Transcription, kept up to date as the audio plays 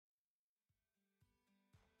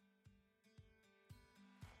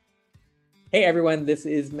Hey everyone, this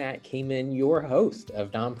is Matt Kamen, your host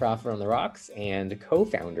of Nonprofit on the Rocks and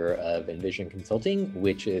co-founder of Envision Consulting,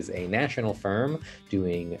 which is a national firm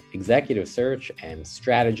doing executive search and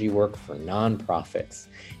strategy work for nonprofits.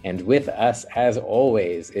 And with us, as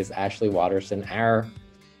always, is Ashley Watterson, our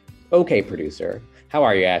OK producer. How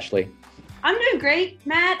are you, Ashley? I'm doing great,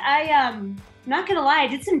 Matt. I'm not gonna lie, I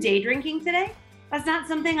did some day drinking today. That's not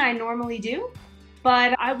something I normally do.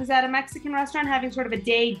 But I was at a Mexican restaurant having sort of a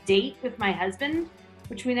day date with my husband,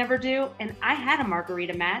 which we never do. And I had a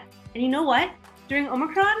margarita, Matt. And you know what? During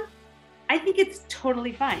Omicron, I think it's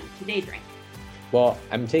totally fine to day drink. Well,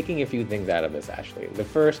 I'm taking a few things out of this, Ashley. The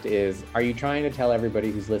first is, are you trying to tell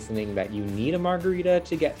everybody who's listening that you need a margarita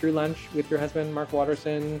to get through lunch with your husband, Mark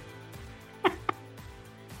Watterson?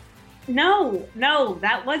 No,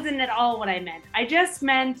 that wasn't at all what I meant. I just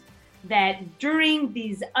meant that during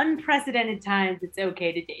these unprecedented times, it's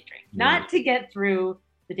okay to day drink, not to get through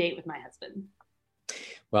the date with my husband.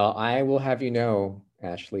 Well, I will have you know,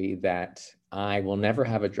 Ashley, that I will never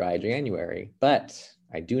have a dry January, but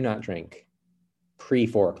I do not drink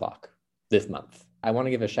pre-4 o'clock this month. I want to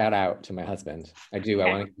give a shout out to my husband. I do. Okay.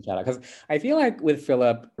 I want to give a shout out because I feel like with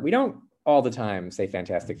Philip, we don't all the time say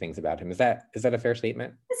fantastic things about him. Is that a fair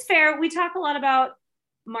statement? It's fair. We talk a lot about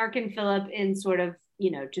Mark and Philip in sort of,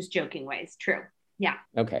 just joking ways. True. Yeah.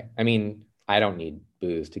 Okay. I mean, I don't need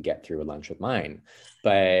booze to get through a lunch with mine.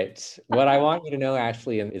 But what I want you to know,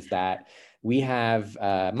 Ashley, is that we have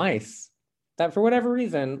mice that for whatever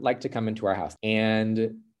reason like to come into our house.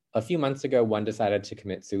 And a few months ago, one decided to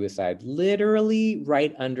commit suicide literally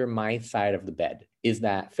right under my side of the bed. Is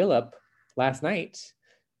that Philip last night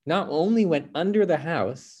not only went under the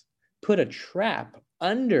house, put a trap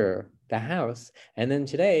under the house, and then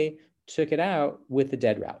today took it out with the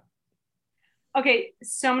dead route. Okay,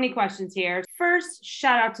 so many questions here. First,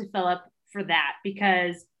 shout out to Philip for that,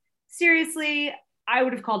 because seriously, I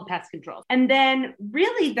would have called pest control. And then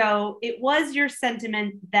really though, it was your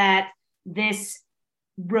sentiment that this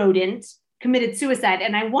rodent committed suicide.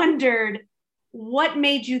 And I wondered, what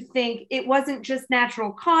made you think it wasn't just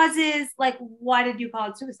natural causes? Like, why did you call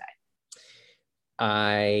it suicide?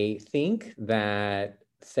 I think that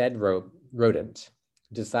said rodent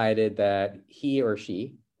decided that he or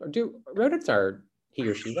she, rodents are he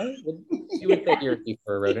or she, right? You would say he or she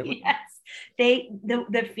for a rodent. Yes,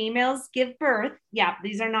 the females give birth. Yeah,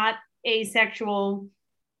 these are not asexual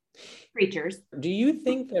creatures. Do you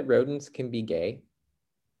think that rodents can be gay?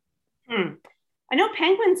 I know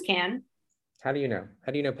penguins can. How do you know?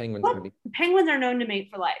 How do you know penguins can be? Penguins are known to mate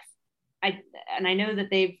for life. I know that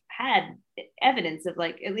they've had evidence of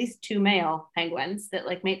like at least 2 male penguins that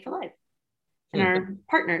like mate for life and are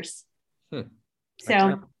partners.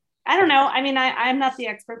 So I don't know. I mean, I'm not the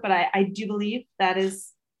expert, but I do believe that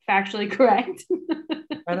is factually correct.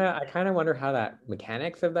 I kind of wonder how that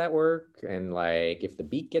mechanics of that work, and like if the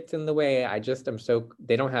beak gets in the way.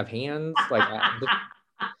 They don't have hands. Like,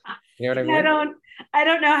 you know what I mean? I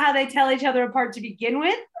don't know how they tell each other apart to begin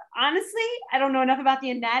with. Honestly, I don't know enough about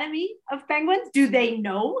the anatomy of penguins. Do they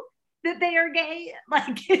know that they are gay? Like,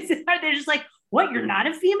 are they just like, what? You're not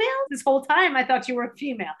a female? This whole time I thought you were a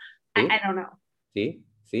female. I don't know. See,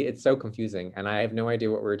 it's so confusing, and I have no idea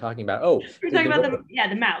what we were talking about. Oh, we're talking about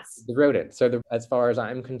the mouse, the rodent. So, as far as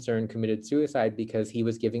I'm concerned, committed suicide because he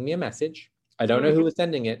was giving me a message. I don't know who was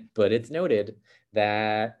sending it, but it's noted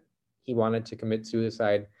that he wanted to commit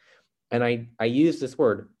suicide, and I use this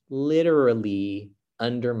word literally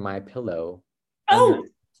under my pillow. Oh,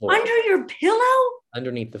 under your pillow?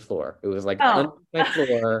 Underneath the floor. It was like under my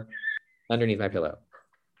floor, underneath my pillow.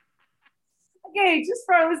 Okay, just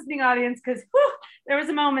for our listening audience, because there was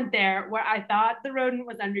a moment there where I thought the rodent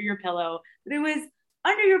was under your pillow, but it was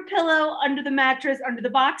under your pillow, under the mattress, under the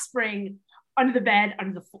box spring, under the bed,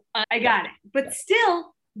 under the floor. I got it.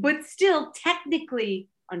 But still technically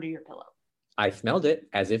under your pillow. I smelled it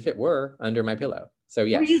as if it were under my pillow. So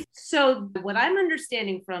yes. So what I'm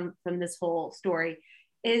understanding from this whole story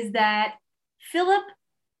is that Philip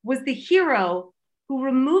was the hero who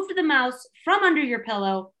removed the mouse from under your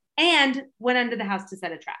pillow and went under the house to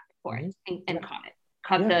set a trap for it and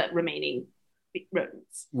caught the remaining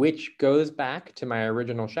rodents. Which goes back to my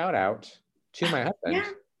original shout out to my husband.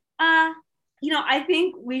 Yeah. I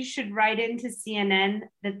think we should write into CNN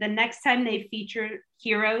that the next time they feature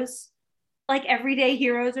heroes, like everyday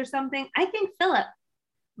heroes or something, I think Philip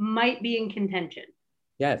might be in contention.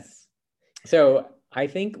 Yes. So I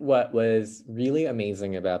think what was really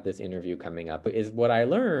amazing about this interview coming up is what I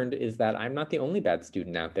learned is that I'm not the only bad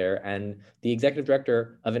student out there, and the executive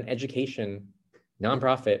director of an education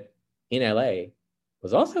nonprofit in LA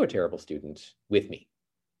was also a terrible student with me.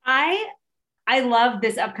 I I love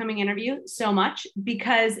this upcoming interview so much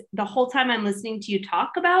because the whole time I'm listening to you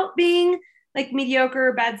talk about being like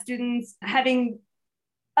mediocre, bad students, having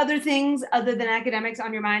other things other than academics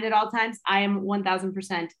on your mind at all times, I am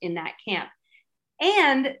 1000% in that camp.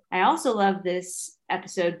 And I also love this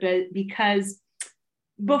episode because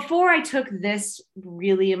before I took this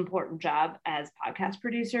really important job as podcast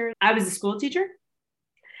producer, I was a school teacher.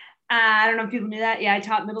 I don't know if people knew that. Yeah, I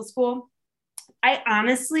taught middle school. I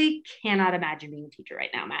honestly cannot imagine being a teacher right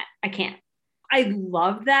now, Matt. I can't. I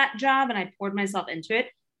love that job and I poured myself into it.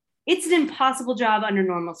 It's an impossible job under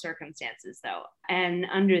normal circumstances, though. And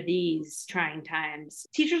under these trying times,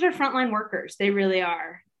 teachers are frontline workers. They really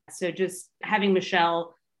are. So just having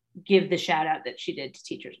Michelle give the shout out that she did to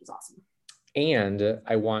teachers was awesome. And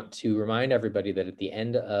I want to remind everybody that at the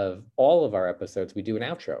end of all of our episodes, we do an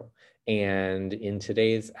outro. And in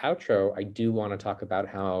today's outro, I do want to talk about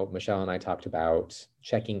how Michelle and I talked about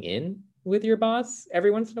checking in with your boss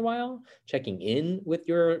every once in a while, checking in with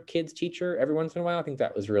your kid's teacher every once in a while. I think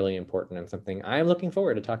that was really important and something I'm looking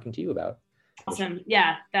forward to talking to you about. Awesome.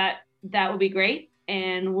 Yeah, that will be great.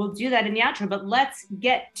 And we'll do that in the outro. But let's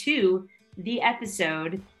get to the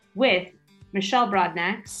episode with Michelle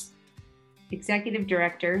Broadnax, Executive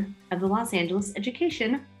Director of the Los Angeles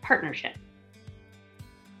Education Partnership.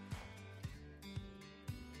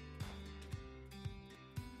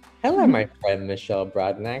 Hello, my friend Michelle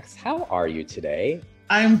Broadnax. How are you today?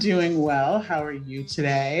 I'm doing well. How are you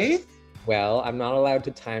today? Well, I'm not allowed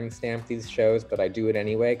to timestamp these shows, but I do it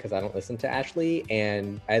anyway because I don't listen to Ashley.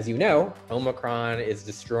 And as you know, Omicron is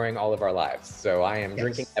destroying all of our lives. So I am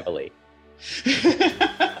drinking heavily.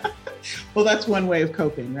 Well, that's one way of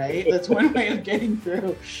coping, right? That's one way of getting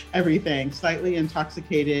through everything. Slightly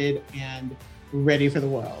intoxicated and ready for the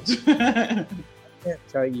world. I can't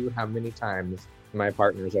tell you how many times my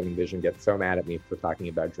partners on Envision get so mad at me for talking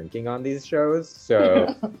about drinking on these shows.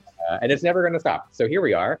 So, and it's never going to stop. So here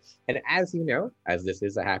we are. And as you know, as this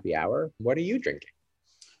is a happy hour, what are you drinking?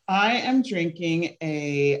 I am drinking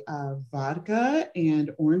a vodka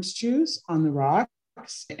and orange juice on the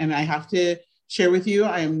rocks. And I have to share with you,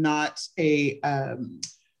 I am not a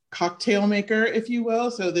cocktail maker, if you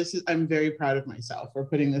will. So I'm very proud of myself for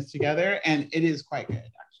putting this together. And it is quite good.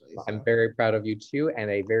 So. I'm very proud of you too,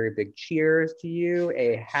 and a very big cheers to you.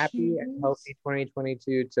 A happy and healthy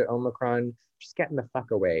 2022 to Omicron. Just getting the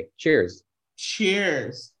fuck away. Cheers.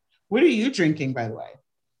 Cheers. What are you drinking, by the way?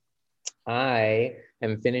 I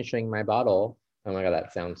am finishing my bottle. Oh my God,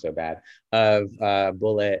 that sounds so bad. Of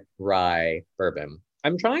Bulleit Rye bourbon.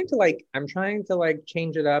 I'm trying to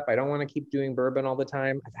change it up. I don't want to keep doing bourbon all the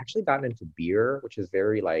time. I've actually gotten into beer, which is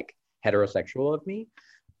very heterosexual of me.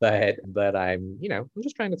 But I'm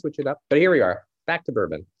just trying to switch it up. But here we are, back to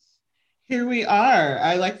bourbon. Here we are.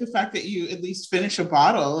 I like the fact that you at least finish a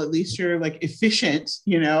bottle. At least you're efficient,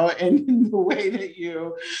 in the way that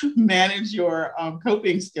you manage your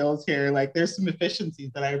coping skills here. There's some efficiencies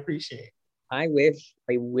that I appreciate. I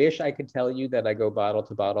wish I could tell you that I go bottle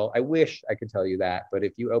to bottle. I wish I could tell you that. But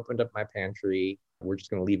if you opened up my pantry, we're just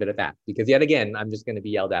going to leave it at that. Because yet again, I'm just going to be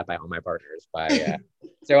yelled at by all my partners.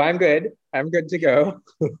 So I'm good. I'm good to go.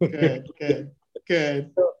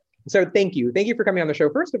 Good. So thank you. Thank you for coming on the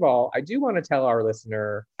show. First of all, I do want to tell our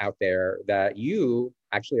listener out there that you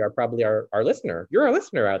actually are probably our listener. You're a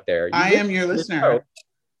listener out there. I am your listener.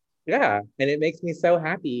 Yeah. And it makes me so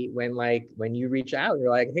happy when you reach out and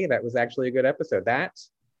you're like, hey, that was actually a good episode. That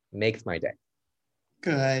makes my day.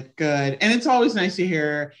 Good. And it's always nice to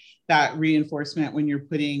hear that reinforcement when you're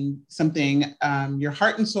putting something, your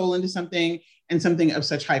heart and soul into something and something of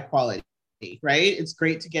such high quality, right? It's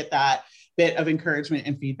great to get that bit of encouragement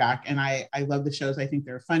and feedback. And I love the shows. I think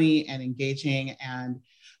they're funny and engaging. And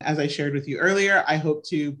as I shared with you earlier, I hope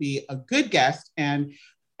to be a good guest and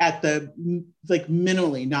at the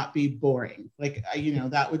minimally not be boring.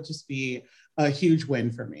 That would just be a huge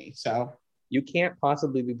win for me. So you can't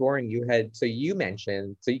possibly be boring. You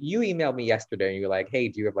emailed me yesterday and you're like, hey,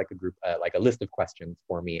 do you have a group, a list of questions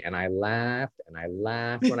for me? And I laughed when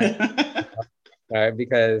I,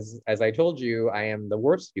 because as I told you, I am the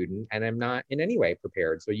worst student and I'm not in any way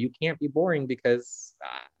prepared. So you can't be boring because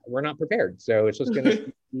we're not prepared. So it's just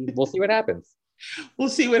we'll see what happens. We'll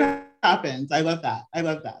see what happens. I love that.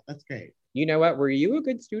 That's great. You know what? Were you a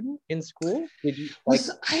good student in school? Did you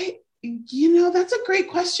that's a great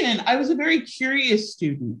question. I was a very curious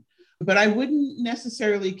student, but I wouldn't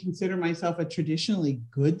necessarily consider myself a traditionally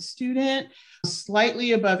good student.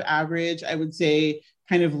 Slightly above average, I would say,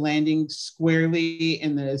 kind of landing squarely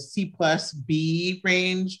in the C+B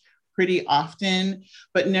range pretty often,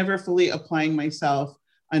 but never fully applying myself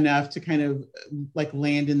enough to kind of like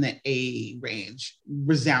land in the A range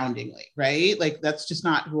resoundingly, right? Like that's just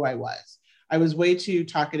not who I was. I was way too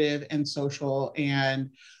talkative and social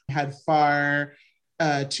and had far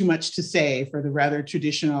too much to say for the rather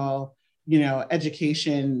traditional,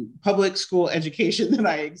 education, public school education that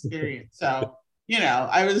I experienced. So,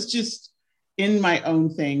 I was just in my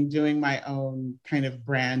own thing, doing my own kind of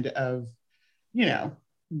brand of,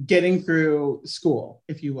 getting through school,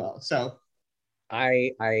 if you will. So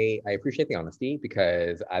I appreciate the honesty,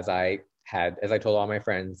 because as I told all my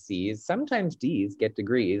friends, C's, sometimes D's get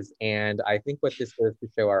degrees. And I think what this goes to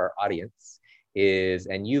show our audience is,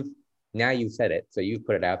 and you've said it, so you've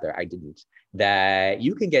put it out there, I didn't, that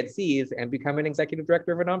you can get C's and become an executive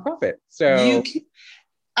director of a nonprofit. So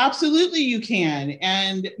absolutely you can.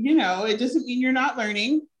 And, it doesn't mean you're not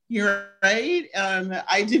learning. You're right.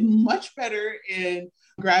 I did much better in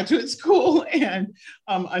graduate school and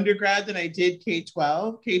undergrad than I did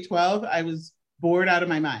K-12. K-12, I was bored out of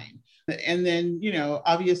my mind. And then,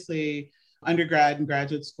 obviously undergrad and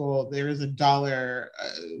graduate school, there is a dollar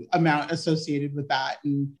amount associated with that.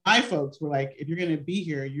 And my folks were like, if you're going to be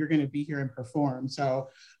here, you're going to be here and perform. So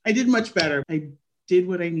I did much better. I did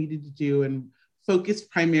what I needed to do and focused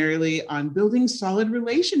primarily on building solid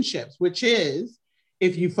relationships, which is,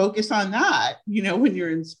 if you focus on that, when you're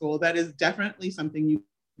in school, that is definitely something you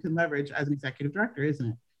can leverage as an executive director, isn't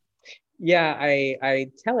it? Yeah, I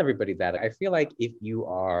tell everybody that. I feel like if you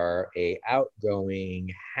are a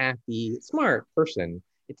outgoing, happy, smart person,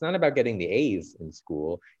 it's not about getting the A's in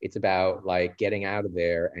school. It's about like getting out of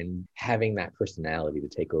there and having that personality to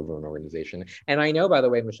take over an organization. And I know, by the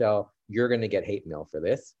way, Michelle, you're going to get hate mail for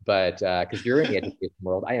this, but because you're in the education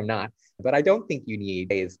world, I am not. But I don't think you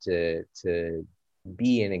need A's to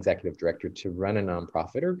be an executive director, to run a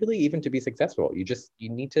nonprofit, or really even to be successful. You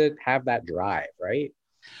need to have that drive, right?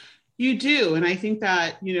 You do. And I think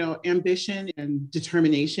that, ambition and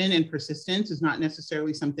determination and persistence is not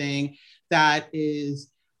necessarily something that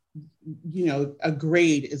is, a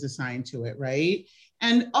grade is assigned to it, right?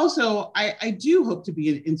 And also, I do hope to be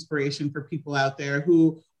an inspiration for people out there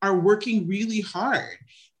who are working really hard.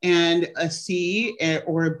 And a C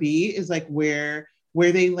or a B is like where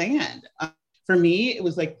they land. For me, it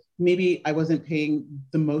was like, maybe I wasn't paying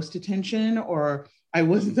the most attention or I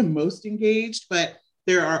wasn't the most engaged, but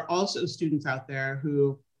there are also students out there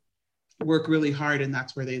who work really hard and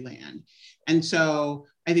that's where they land. And so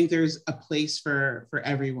I think there's a place for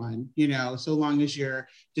everyone, so long as you're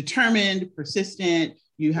determined, persistent,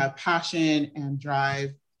 you have passion and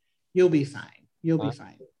drive, you'll be fine. You'll be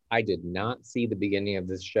fine. I did not see the beginning of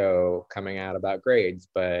this show coming out about grades,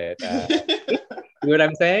 but you know what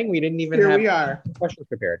I'm saying? We didn't even have questions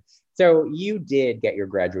prepared. So you did get your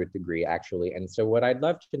graduate degree, actually. And so what I'd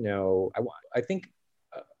love to know, I think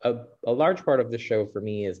a large part of the show for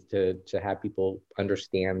me is to have people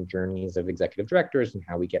understand journeys of executive directors and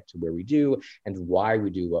how we get to where we do and why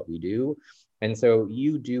we do what we do. And so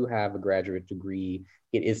you do have a graduate degree.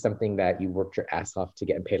 It is something that you worked your ass off to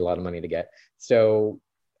get and paid a lot of money to get. So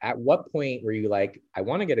at what point were you like, I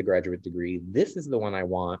want to get a graduate degree. This is the one I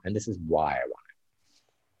want, and this is why I want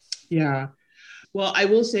it? Yeah. Well, I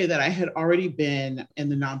will say that I had already been in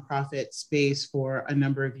the nonprofit space for a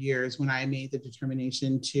number of years when I made the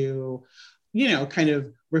determination to, kind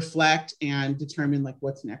of reflect and determine like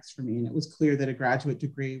what's next for me. And it was clear that a graduate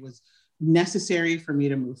degree was necessary for me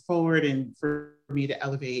to move forward and for me to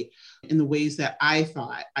elevate in the ways that I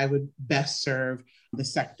thought I would best serve the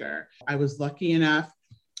sector. I was lucky enough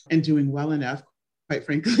and doing well enough, quite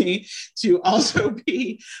frankly, to also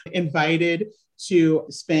be invited to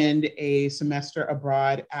spend a semester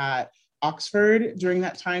abroad at Oxford. During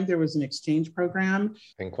that time, there was an exchange program.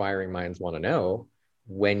 Inquiring minds want to know,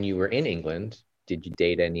 when you were in England, did you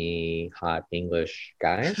date any hot English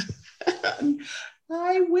guys?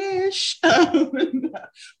 I wish,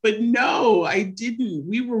 but no, I didn't.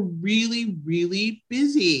 We were really, really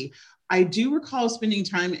busy. I do recall spending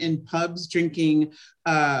time in pubs drinking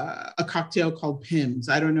a cocktail called Pimm's.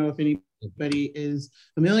 I don't know if anybody is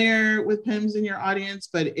familiar with Pimm's in your audience,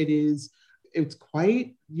 but it's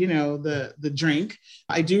quite, the drink.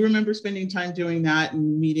 I do remember spending time doing that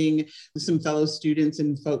and meeting some fellow students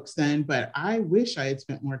and folks then, but I wish I had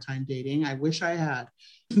spent more time dating. I wish I had.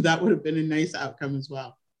 That would have been a nice outcome as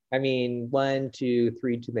well. I mean, 1, 2,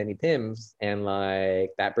 3 too many Pimm's, and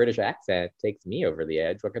like that British accent takes me over the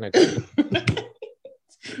edge. What can I do?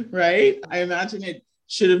 Right? I imagine it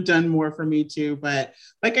should have done more for me too. But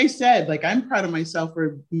like I said, like I'm proud of myself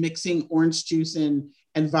for mixing orange juice and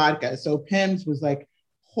vodka. So Pimm's was like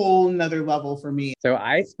whole nother level for me. So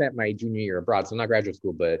I spent my junior year abroad, so not graduate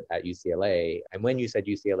school, but at UCLA. And when you said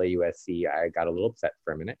UCLA, USC, I got a little upset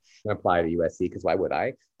for a minute and applied to USC because why would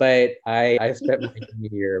I? But I spent my junior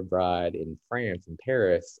year abroad in France, in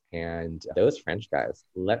Paris, and those French guys,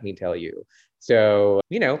 let me tell you. So,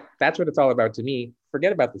 that's what it's all about to me.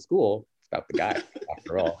 Forget about the school. It's about the guy,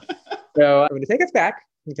 after all. So I'm going to take us back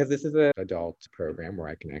because this is an adult program where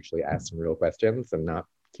I can actually ask some real questions and not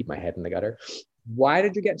keep my head in the gutter. Why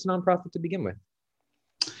did you get into nonprofit to begin with?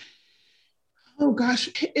 Oh gosh,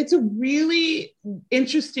 it's a really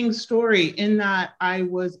interesting story in that I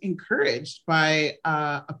was encouraged by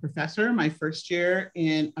a professor my first year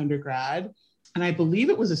in undergrad, and I believe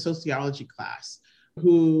it was a sociology class,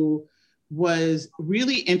 who was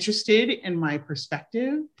really interested in my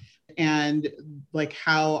perspective and like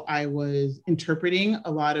how I was interpreting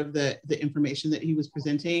a lot of the information that he was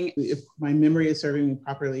presenting. If my memory is serving me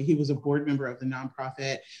properly, he was a board member of the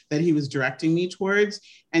nonprofit that he was directing me towards.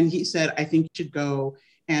 And he said, I think you should go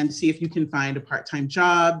and see if you can find a part-time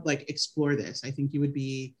job, like explore this. I think you would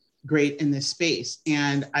be great in this space.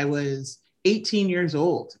 And I was 18 years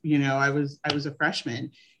old. I was a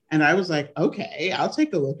freshman. And I was like, okay, I'll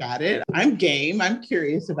take a look at it. I'm game. I'm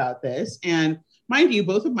curious about this. And mind you,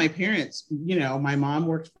 both of my parents, my mom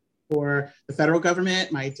worked for the federal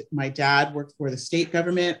government. My dad worked for the state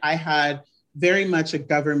government. I had very much a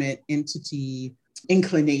government entity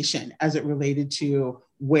inclination as it related to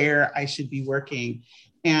where I should be working.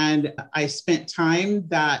 And I spent time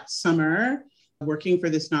that summer working for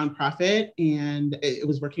this nonprofit, and it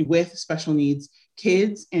was working with special needs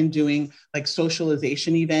kids and doing like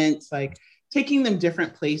socialization events, like taking them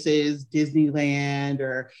different places, Disneyland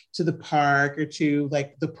or to the park or to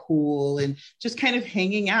like the pool, and just kind of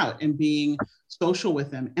hanging out and being social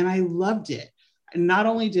with them. And I loved it. And not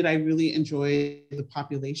only did I really enjoy the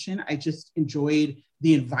population, I just enjoyed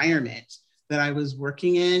the environment that I was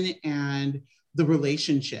working in and the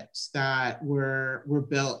relationships that were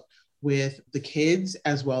built with the kids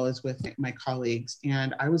as well as with my colleagues.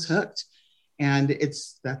 And I was hooked. And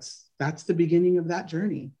that's the beginning of that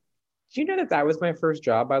journey. Do you know that was my first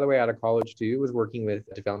job, by the way, out of college too, was working with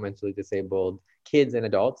developmentally disabled kids and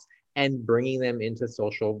adults and bringing them into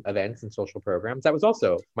social events and social programs. That was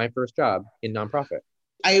also my first job in nonprofit.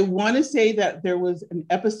 I want to say that there was an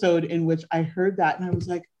episode in which I heard that and I was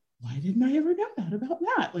like, why didn't I ever know that about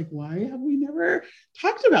Matt? Like, why have we never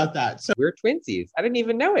talked about that? So we're twinsies. I didn't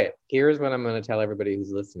even know it. Here's what I'm going to tell everybody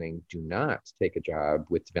who's listening. Do not take a job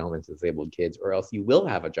with developmentally disabled kids, or else you will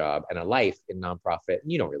have a job and a life in nonprofit.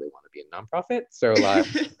 And you don't really want to be in nonprofit. So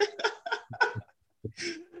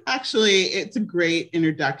actually, it's a great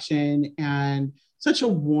introduction and such a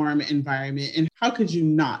warm environment. And how could you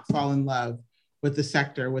not fall in love with the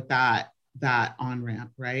sector with that on-ramp,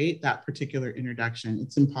 right? That particular introduction.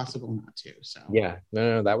 It's impossible not to. So yeah,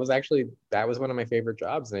 no, that was one of my favorite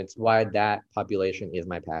jobs. And it's why that population is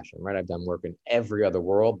my passion, right? I've done work in every other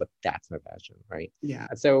world, but that's my passion, right? Yeah.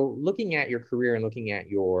 So looking at your career and looking at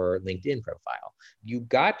your LinkedIn profile, you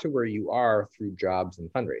got to where you are through jobs and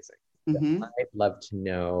fundraising. Mm-hmm. I'd love to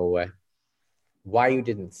know why you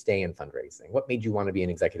didn't stay in fundraising. What made you want to be an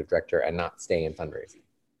executive director and not stay in fundraising?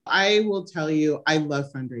 I will tell you, I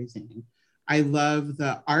love fundraising. I love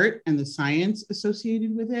the art and the science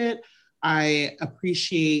associated with it. I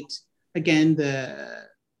appreciate, again, the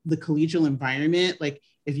collegial environment. Like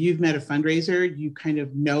if you've met a fundraiser, you kind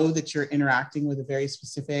of know that you're interacting with a very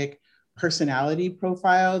specific personality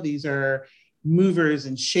profile. These are movers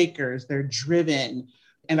and shakers. They're driven.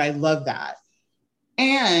 And I love that.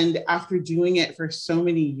 And after doing it for so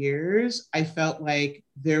many years, I felt like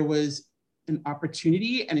there was an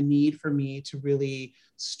opportunity and a need for me to really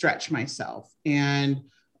stretch myself and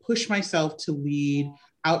push myself to lead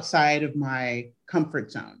outside of my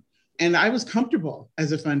comfort zone. And I was comfortable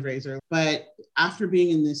as a fundraiser, but after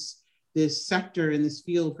being in this sector, in this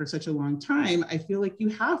field for such a long time, I feel like you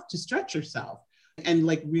have to stretch yourself and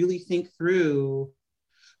like really think through,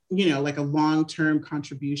 like a long-term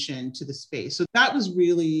contribution to the space. So that was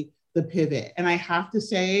really the pivot. And I have to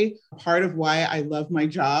say, part of why I love my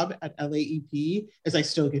job at LAEP is I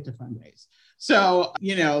still get to fundraise. So,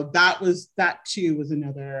 that too was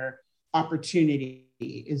another opportunity,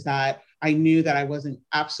 is that I knew that I wasn't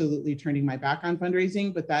absolutely turning my back on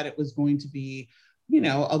fundraising, but that it was going to be,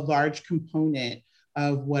 a large component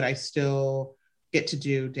of what I still get to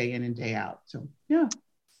do day in and day out. So, yeah.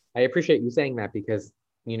 I appreciate you saying that because,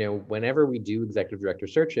 whenever we do executive director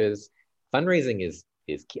searches, fundraising is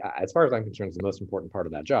key. As far as I'm concerned, is the most important part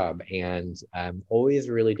of that job. And I'm always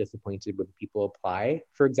really disappointed when people apply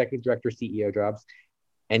for executive director, CEO jobs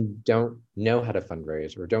and don't know how to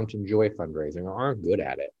fundraise or don't enjoy fundraising or aren't good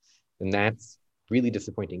at it. And that's really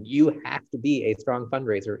disappointing. You have to be a strong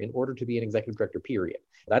fundraiser in order to be an executive director, period.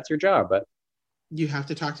 That's your job. But you have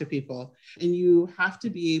to talk to people and you have to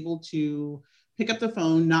be able to pick up the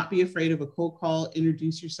phone, not be afraid of a cold call,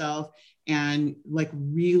 introduce yourself, and like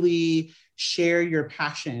really share your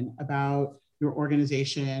passion about your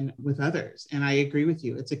organization with others. And I agree with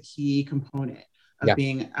you. It's a key component of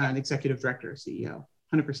being an executive director or CEO,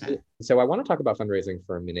 100%. So I want to talk about fundraising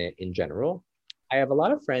for a minute in general. I have a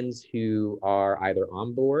lot of friends who are either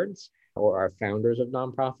on boards or are founders of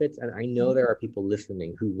nonprofits. And I know there are people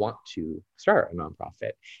listening who want to start a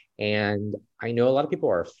nonprofit. And I know a lot of people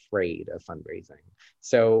are afraid of fundraising.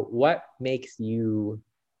 So what makes you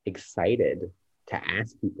excited to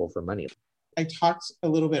ask people for money? I talked a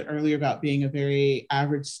little bit earlier about being a very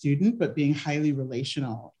average student, but being highly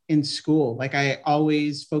relational in school. Like I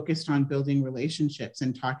always focused on building relationships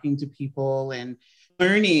and talking to people and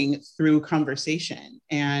learning through conversation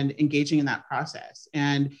and engaging in that process.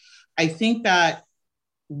 And I think that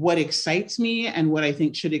what excites me and what I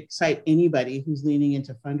think should excite anybody who's leaning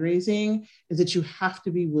into fundraising is that you have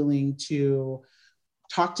to be willing to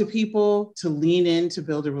talk to people, to lean in, to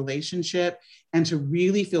build a relationship, and to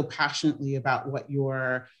really feel passionately about what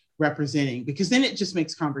you're representing, because then it just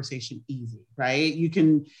makes conversation easy, right? You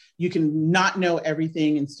can not know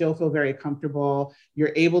everything and still feel very comfortable.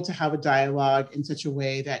 You're able to have a dialogue in such a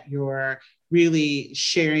way that you're really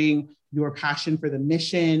sharing your passion for the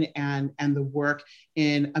mission and the work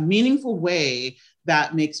in a meaningful way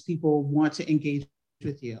that makes people want to engage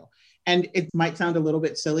with you. And it might sound a little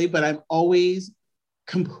bit silly, but I'm always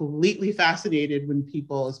completely fascinated when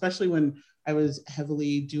people, especially when I was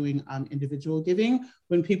heavily doing individual giving,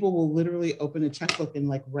 when people will literally open a checkbook and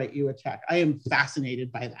like write you a check. I am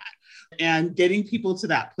fascinated by that. And getting people to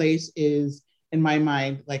that place is, in my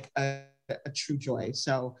mind, like a true joy.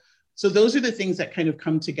 So those are the things that kind of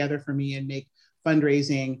come together for me and make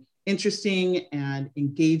fundraising interesting and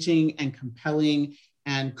engaging and compelling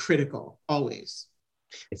and critical always.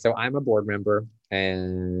 So I'm a board member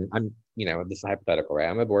and I'm, this is hypothetical, right?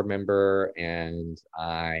 I'm a board member and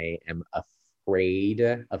I am afraid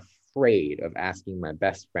of asking my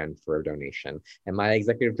best friend for a donation. And my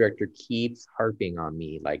executive director keeps harping on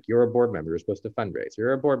me, like, you're a board member, you're supposed to fundraise.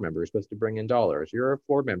 You're a board member, you're supposed to bring in dollars. You're a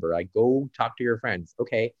board member, like, go talk to your friends.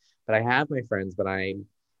 Okay, but I have my friends, but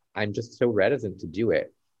I'm just so reticent to do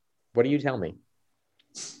it. What do you tell me?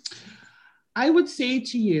 I would say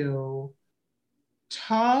to you,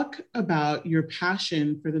 talk about your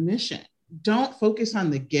passion for the mission. Don't focus on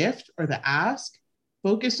the gift or the ask.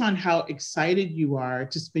 Focus on how excited you are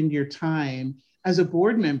to spend your time as a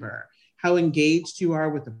board member, how engaged you are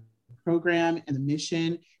with the program and the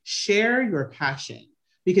mission. Share your passion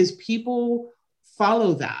because people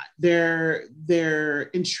follow that. They're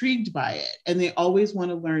intrigued by it and they always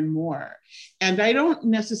want to learn more. And I don't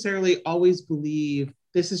necessarily always believe,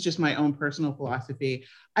 this is just my own personal philosophy,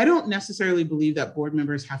 I don't necessarily believe that board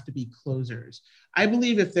members have to be closers. I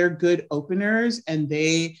believe if they're good openers and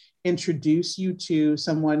they introduce you to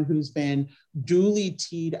someone who's been duly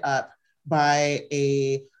teed up by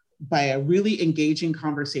a really engaging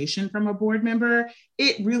conversation from a board member,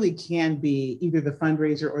 it really can be either the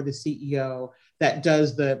fundraiser or the CEO that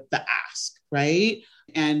does the ask, right?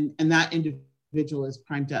 And that individual is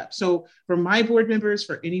primed up. So for my board members,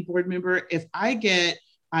 for any board member, if I get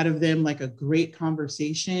out of them like a great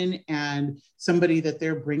conversation and somebody that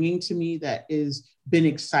they're bringing to me that is been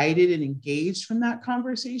excited and engaged from that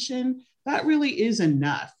conversation, that really is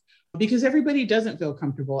enough, because everybody doesn't feel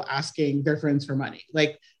comfortable asking their friends for money.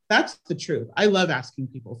 Like, that's the truth. I love asking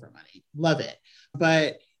people for money, love it,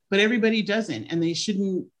 but everybody doesn't, and they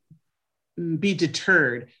shouldn't be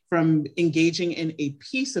deterred from engaging in a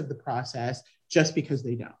piece of the process just because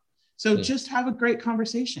they don't. So just have a great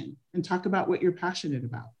conversation and talk about what you're passionate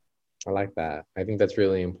about. I like that. I think that's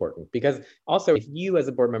really important, because also if you as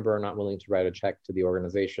a board member are not willing to write a check to the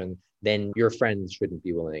organization, then your friends shouldn't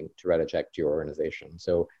be willing to write a check to your organization.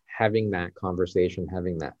 So having that conversation,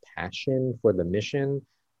 having that passion for the mission,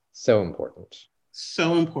 so important.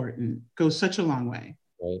 So important. Goes such a long way.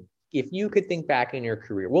 Right. If you could think back in your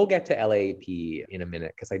career, we'll get to LAAP in a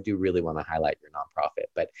minute because I do really want to highlight your nonprofit.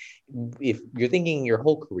 But if you're thinking your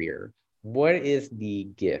whole career, what is the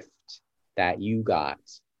gift that you got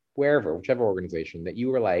wherever, whichever organization, that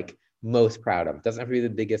you were like most proud of? It doesn't have to be the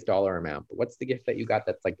biggest dollar amount, but what's the gift that you got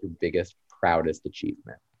that's like your biggest, proudest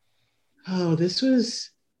achievement? Oh, this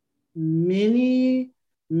was many,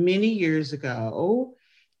 many years ago.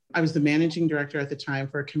 I was the managing director at the time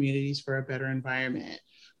for Communities for a Better Environment.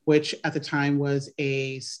 which at the time was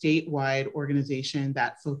a statewide organization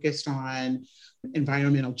that focused on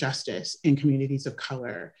environmental justice in communities of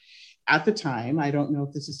color. At the time, I don't know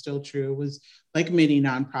if this is still true, was like many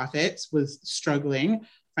nonprofits, was struggling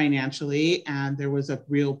financially, and there was a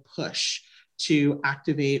real push to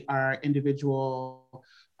activate our individual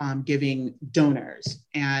giving donors.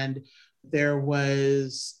 And there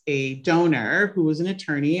was a donor who was an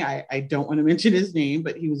attorney. I don't want to mention his name,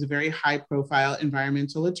 but he was a very high profile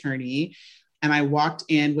environmental attorney. And I walked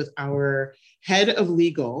in with our head of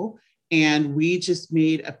legal, and we just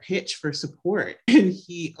made a pitch for support. And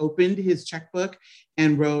he opened his checkbook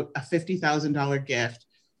and wrote a $50,000 gift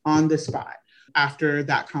on the spot after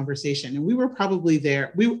that conversation. And we were probably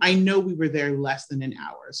there. I know we were there less than an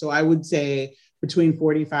hour. So I would say between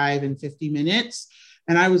 45 and 50 minutes.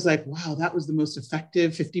 And I was like, wow, that was the most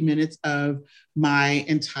effective 50 minutes of my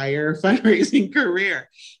entire fundraising career.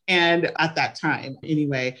 And at that time,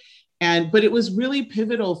 anyway. But it was really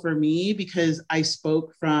pivotal for me because I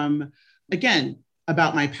spoke from, again,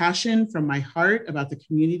 about my passion, from my heart, about the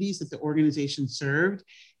communities that the organization served.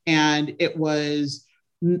 And it was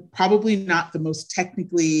probably not the most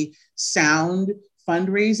technically sound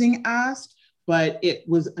fundraising ask, but it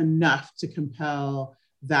was enough to compel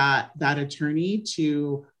that attorney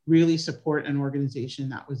to really support an organization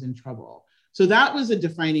that was in trouble. So that was a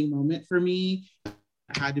defining moment for me. It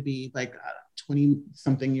had to be like 20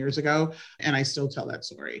 something years ago, and I still tell that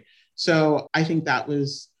story. So I think that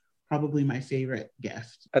was probably my favorite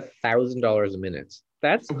gift. $1,000 a minute.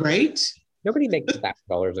 That's right. Nobody makes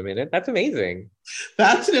 $1,000 a minute. That's amazing.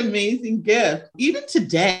 That's an amazing gift. Even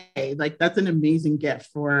today, like that's an amazing gift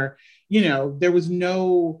for, there was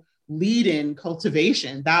no lead-in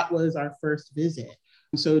cultivation. That was our first visit.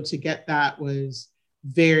 So to get that was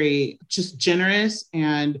very just generous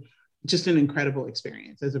and just an incredible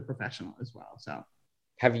experience as a professional as well. So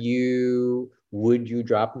would you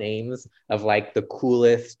drop names of like the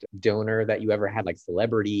coolest donor that you ever had, like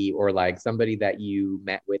celebrity or like somebody that you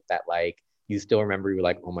met with that like you still remember, you were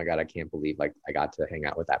like, oh my God, I can't believe like I got to hang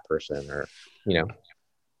out with that person, or,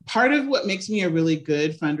 Part of what makes me a really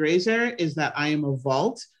good fundraiser is that I am a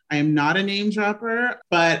vault. I am not a name dropper,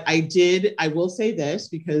 but I will say this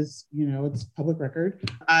because, it's public record.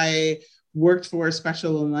 I worked for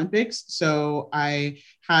Special Olympics. So I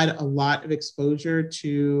had a lot of exposure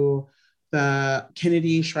to the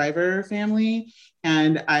Kennedy Shriver family.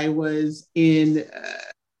 And I was in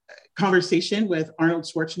conversation with Arnold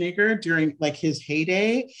Schwarzenegger during like his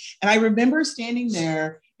heyday. And I remember standing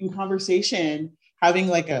there in conversation, having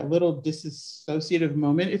like a little disassociative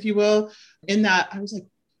moment, if you will, in that I was like,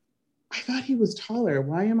 I thought he was taller.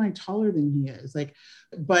 Why am I taller than he is?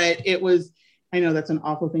 But it was, I know that's an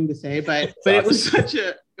awful thing to say, but it was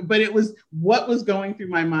it was what was going through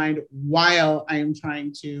my mind while I am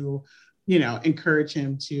trying to, encourage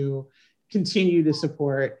him to continue to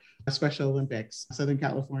support Special Olympics, Southern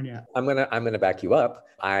California. I'm gonna back you up.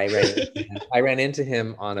 I ran into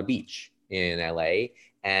him on a beach in LA.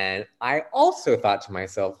 And I also thought to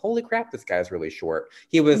myself, holy crap, this guy's really short.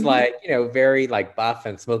 He was like, very like buff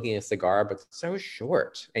and smoking a cigar, but so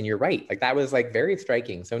short. And you're right. Like that was like very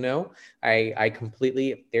striking. So no, I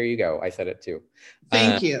completely, there you go. I said it too.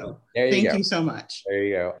 Thank you. Thank you so much. There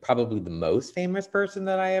you go. Probably the most famous person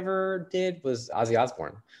that I ever did was Ozzy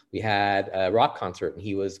Osbourne. We had a rock concert and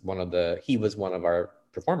he was one of our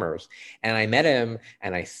performers, and I met him,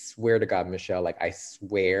 and I swear to God, Michelle, like I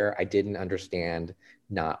swear I didn't understand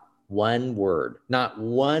not one word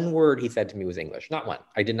he said to me was English. Not one.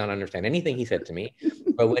 I did not understand anything he said to me.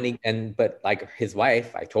 But like his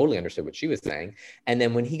wife, I totally understood what she was saying. And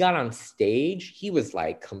then when he got on stage, he was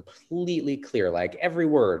like completely clear. Like every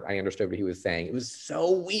word I understood what he was saying. It was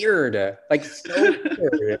so weird. Like so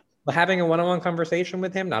weird. Having a one-on-one conversation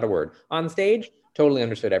with him, not a word. On stage, totally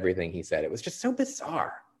understood everything he said. It was just so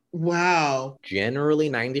bizarre. Wow. Generally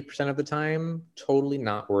 90% of the time, totally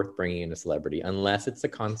not worth bringing in a celebrity unless it's a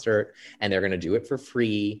concert and they're going to do it for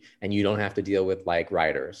free and you don't have to deal with like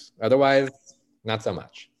writers. Otherwise, not so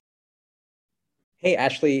much. Hey,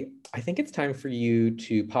 Ashley, I think it's time for you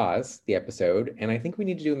to pause the episode, and I think we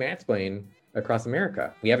need to do a Mansplain across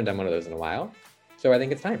America. We haven't done one of those in a while, so I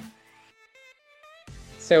think it's time.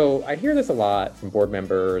 So I hear this a lot from board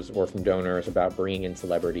members or from donors about bringing in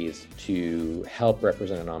celebrities to help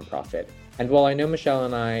represent a nonprofit. And while I know Michelle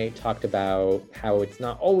and I talked about how it's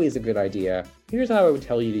not always a good idea, here's how I would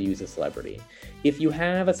tell you to use a celebrity. If you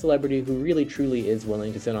have a celebrity who really truly is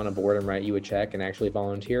willing to sit on a board and write you a check and actually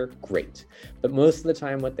volunteer, great. But most of the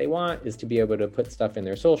time what they want is to be able to put stuff in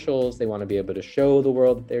their socials, they want to be able to show the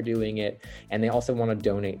world that they're doing it, and they also want to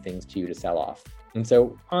donate things to you to sell off. And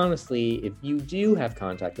so honestly, if you do have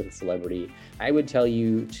contact with a celebrity, I would tell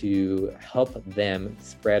you to help them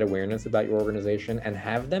spread awareness about your organization and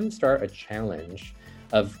have them start a challenge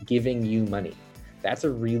of giving you money. That's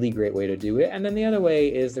a really great way to do it. And then the other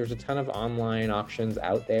way is there's a ton of online auctions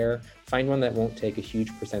out there. Find one that won't take a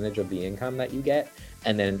huge percentage of the income that you get,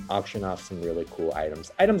 and then auction off some really cool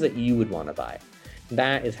items that you would want to buy.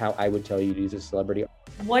 That is how I would tell you to use a celebrity.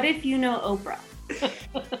 What if you know Oprah?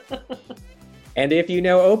 And if you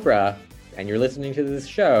know Oprah and you're listening to this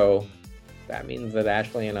show, that means that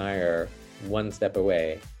Ashley and I are one step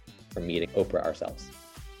away from meeting Oprah ourselves.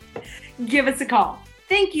 Give us a call.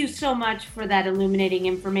 Thank you so much for that illuminating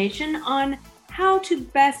information on how to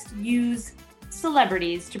best use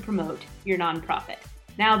celebrities to promote your nonprofit.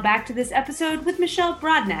 Now back to this episode with Michelle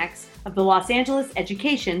Broadnax of the Los Angeles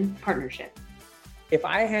Education Partnership. If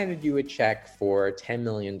I handed you a check for $10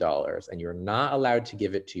 million and you're not allowed to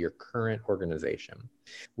give it to your current organization,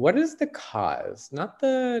 what is the cause? Not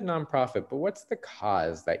the nonprofit, but what's the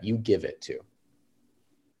cause that you give it to?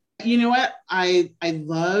 You know what? I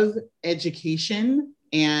love education,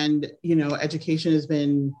 and education has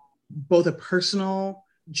been both a personal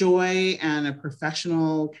joy and a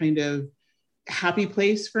professional kind of happy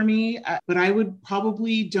place for me. But I would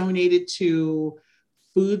probably donate it to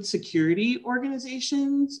food security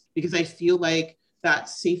organizations, because I feel like that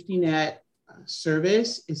safety net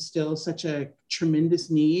service is still such a tremendous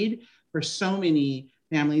need for so many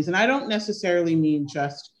families. And I don't necessarily mean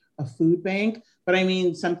just a food bank, but I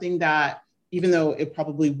mean something that, even though it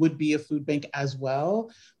probably would be a food bank as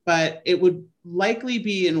well, but it would likely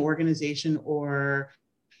be an organization or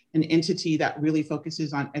an entity that really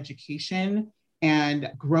focuses on education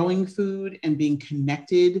and growing food and being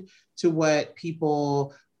connected to what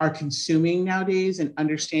people are consuming nowadays and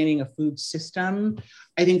understanding a food system.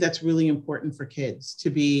 I think that's really important for kids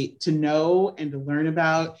to know and to learn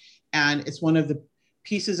about. And it's one of the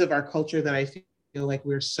pieces of our culture that I feel like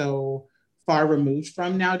we're so far removed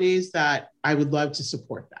from nowadays that I would love to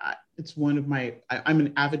support that. It's one of I'm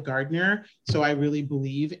an avid gardener, so I really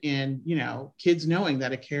believe in, kids knowing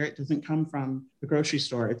that a carrot doesn't come from the grocery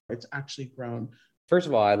store. It's actually grown. First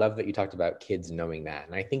of all, I love that you talked about kids knowing that.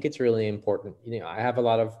 And I think it's really important. I have a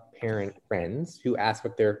lot of parent friends who ask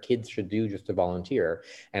what their kids should do just to volunteer.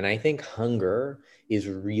 And I think hunger is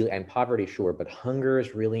real, and poverty, sure, but hunger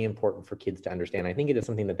is really important for kids to understand. I think it is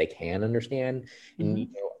something that they can understand. Mm-hmm. And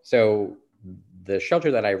so the shelter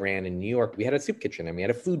that I ran in New York, we had a soup kitchen and we had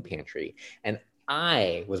a food pantry. And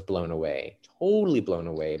I was totally blown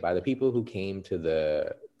away by the people who came to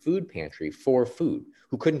the food pantry for food,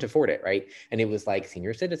 who couldn't afford it, right? And it was like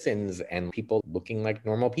senior citizens and people looking like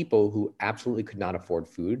normal people who absolutely could not afford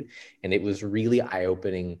food. And it was really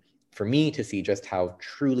eye-opening for me to see just how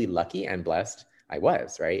truly lucky and blessed I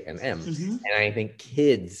was, right? And am. Mm-hmm. And I think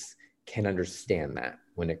kids can understand that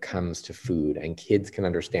when it comes to food, and kids can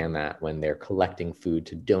understand that when they're collecting food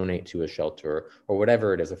to donate to a shelter or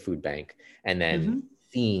whatever it is, a food bank, and then mm-hmm.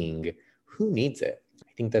 seeing who needs it.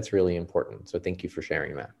 I think that's really important. So thank you for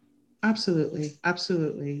sharing that. Absolutely.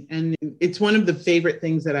 Absolutely. And it's one of the favorite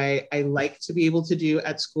things that I like to be able to do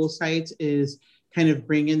at school sites is kind of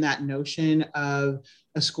bring in that notion of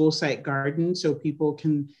a school site garden so people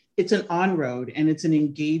it's an on-road and it's an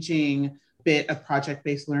engaging bit of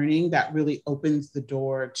project-based learning that really opens the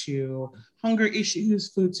door to hunger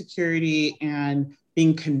issues, food security, and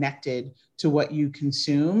being connected to what you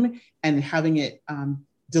consume and having it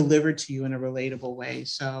delivered to you in a relatable way.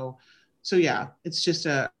 So yeah, it's just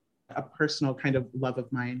a personal kind of love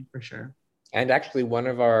of mine for sure. And actually, one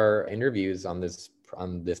of our interviews on this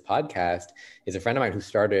podcast is a friend of mine who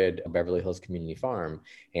started a Beverly Hills Community Farm,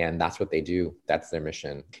 and that's what they do. That's their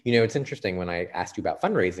mission. It's interesting when I asked you about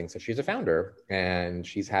fundraising. So she's a founder and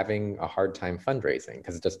she's having a hard time fundraising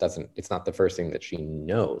because it's not the first thing that she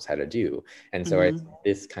knows how to do. And so mm-hmm.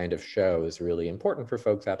 This kind of show is really important for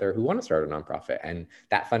folks out there who want to start a nonprofit. And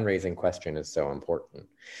that fundraising question is so important.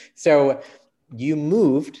 So you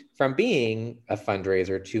moved from being a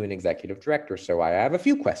fundraiser to an executive director. So I have a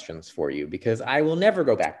few questions for you because I will never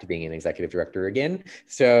go back to being an executive director again.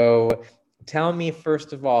 So tell me,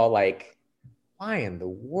 first of all, why in the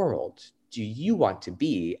world do you want to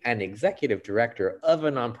be an executive director of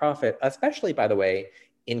a nonprofit, especially, by the way,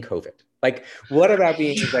 in COVID? What about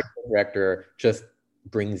being an executive director just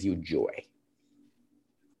brings you joy?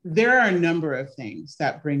 There are a number of things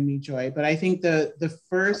that bring me joy, but I think the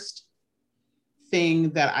first thing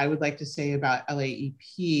that I would like to say about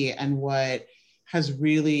LAEP and what has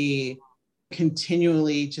really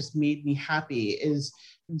continually just made me happy is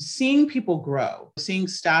seeing people grow, seeing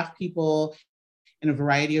staff people in a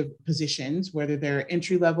variety of positions, whether they're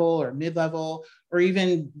entry level or mid-level or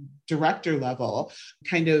even director level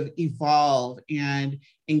kind of evolve and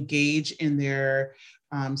engage in their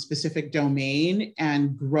specific domain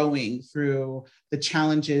and growing through the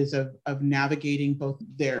challenges of navigating both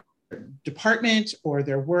their department or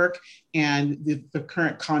their work and the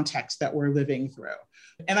current context that we're living through.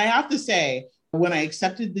 And I have to say, when I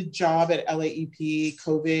accepted the job at LAEP,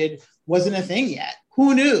 COVID wasn't a thing yet.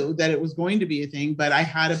 Who knew that it was going to be a thing? But I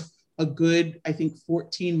had a good, I think,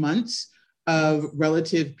 14 months of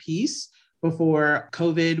relative peace before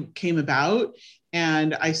COVID came about.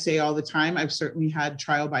 And I say all the time, I've certainly had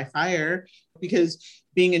trial by fire, because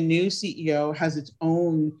being a new CEO has its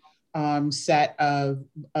own set of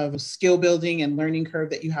skill building and learning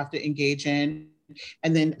curve that you have to engage in,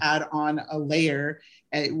 and then add on a layer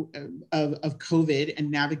of COVID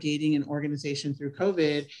and navigating an organization through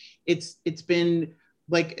COVID. It's been,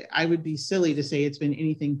 like, I would be silly to say it's been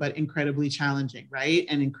anything but incredibly challenging, right?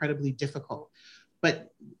 And incredibly difficult.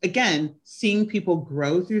 But again, seeing people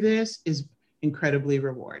grow through this is incredibly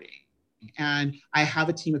rewarding. And I have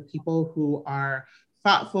a team of people who are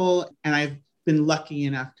thoughtful, and I've been lucky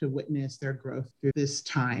enough to witness their growth through this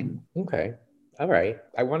time. Okay. All right.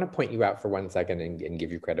 I want to point you out for 1 second and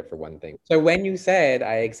give you credit for one thing. So when you said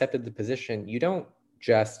I accepted the position, you don't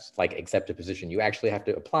just like accept a position. You actually have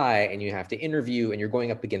to apply and you have to interview, and you're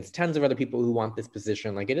going up against tons of other people who want this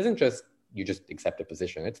position. Like, it isn't just you just accept a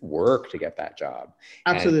position. It's work to get that job.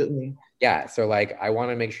 Absolutely. And yeah. So like, I want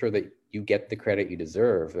to make sure that you get the credit you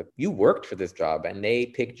deserve. That you worked for this job and they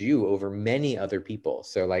picked you over many other people.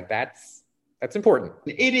 So like, that's important.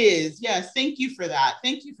 It is. Yes. Thank you for that.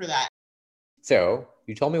 Thank you for that. So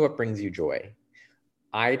you told me what brings you joy.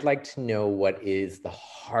 I'd like to know what is the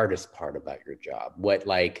hardest part about your job. What,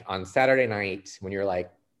 like on Saturday night when you're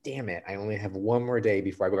like, damn it, I only have one more day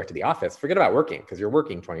before I go back to the office. Forget about working, because you're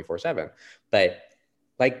working 24/7. But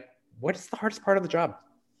like, what's the hardest part of the job?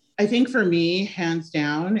 I think for me, hands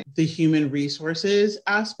down, the human resources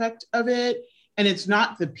aspect of it. And it's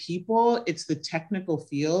not the people, it's the technical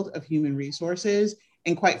field of human resources.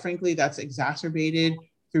 And quite frankly, that's exacerbated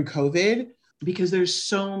through COVID, because there's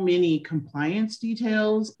so many compliance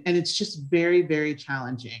details, and it's just very, very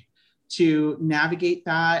challenging to navigate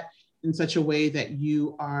that in such a way that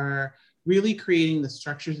you are really creating the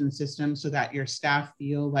structures and systems so that your staff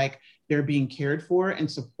feel like they're being cared for and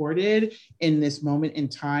supported in this moment in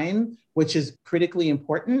time, which is critically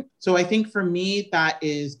important. So I think for me, that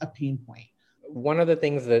is a pain point. One of the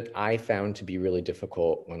things that I found to be really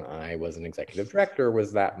difficult when I was an executive director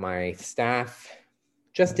was that my staff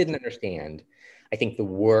just didn't understand, I think, the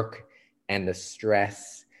work and the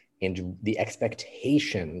stress and the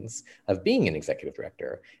expectations of being an executive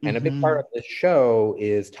director. And a big part of this show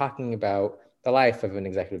is talking about the life of an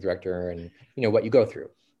executive director and, you know, what you go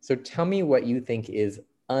through. So tell me what you think is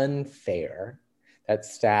unfair that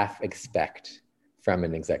staff expect from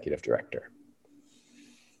an executive director.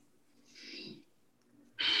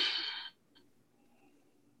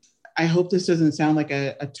 I hope this doesn't sound like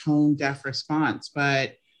a tone deaf response,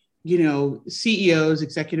 but you know, CEOs,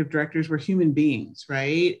 executive directors, were human beings,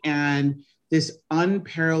 right? And this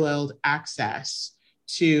unparalleled access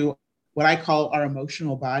to what I call our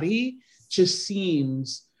emotional body just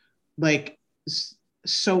seems like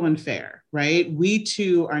so unfair, right? We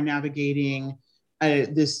too are navigating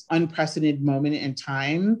this unprecedented moment in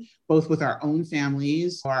time, both with our own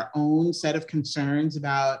families, our own set of concerns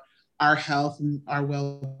about our health and our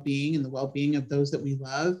well-being and the well-being of those that we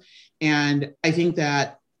love. And I think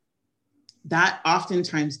that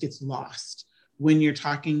oftentimes gets lost when you're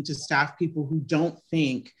talking to staff people who don't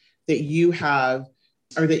think that you have,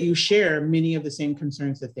 or that you share many of the same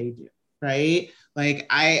concerns that they do, right? Like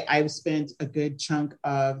I've spent a good chunk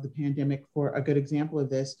of the pandemic, for a good example of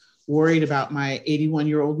this, worried about my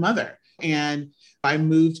 81-year-old mother. And I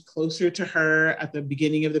moved closer to her at the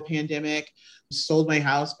beginning of the pandemic, sold my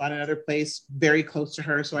house, bought another place very close to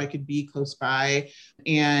her so I could be close by.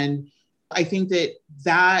 And I think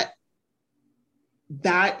that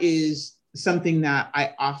is something that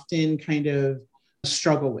I often kind of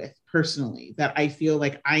struggle with personally, that I feel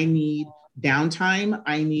like I need downtime.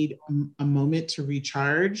 I need a moment to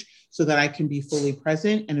recharge so that I can be fully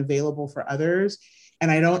present and available for others. And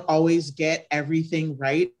I don't always get everything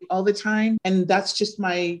right all the time. And that's just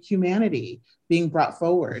my humanity being brought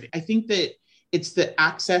forward. I think that it's the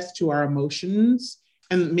access to our emotions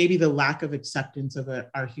and maybe the lack of acceptance of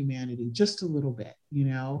our humanity, just a little bit, you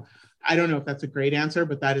know? I don't know if that's a great answer,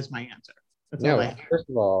 but that is my answer. That's all I have. First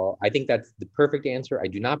of all, I think that's the perfect answer. I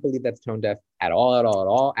do not believe that's tone deaf at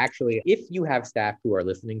all. Actually, if you have staff who are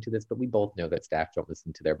listening to this, but we both know that staff don't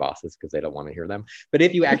listen to their bosses because they don't want to hear them. But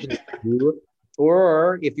if you actually do,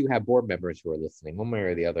 Or if you have board members who are listening, one way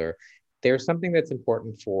or the other, there's something that's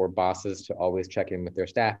important for bosses to always check in with their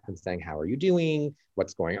staff and saying, how are you doing?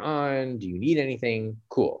 What's going on? Do you need anything?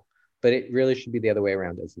 Cool. But it really should be the other way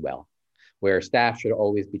around as well, where staff should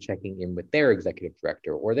always be checking in with their executive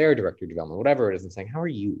director or their director of development, whatever it is, and saying, how are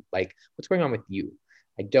you? Like, what's going on with you?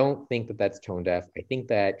 I don't think that that's tone deaf. I think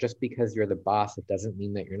that just because you're the boss, it doesn't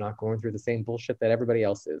mean that you're not going through the same bullshit that everybody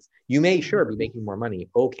else is. You may sure be making more money,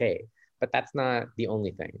 okay, but that's not the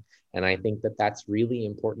only thing. And I think that that's really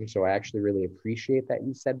important. So I actually really appreciate that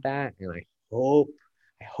you said that. And I hope,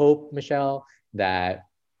 Michelle, that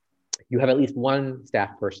you have at least one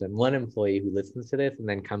staff person, one employee who listens to this and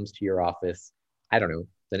then comes to your office, I don't know,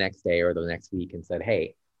 the next day or the next week and said,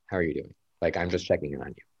 hey, how are you doing? Like, I'm just checking in on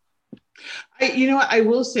you. You know what I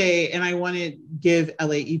will say, and I want to give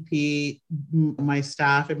LAEP, my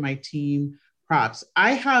staff and my team props.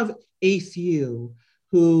 I have a few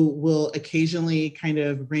who will occasionally kind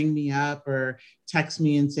of ring me up or text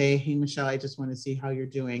me and say, hey, Michelle, I just want to see how you're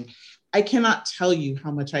doing. I cannot tell you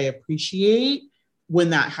how much I appreciate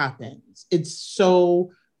when that happens. It's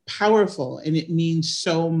so powerful and it means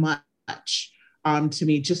so much to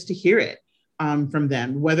me just to hear it. From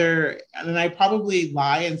them, and I probably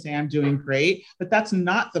lie and say I'm doing great, but that's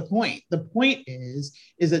not the point. The point is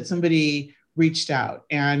that somebody reached out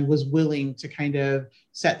and was willing to kind of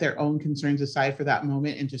set their own concerns aside for that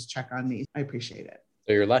moment and just check on me. I appreciate it.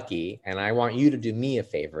 So you're lucky. And I want you to do me a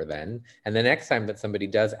favor then. And the next time that somebody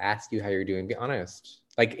does ask you how you're doing, be honest.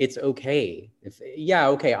 Like, it's okay.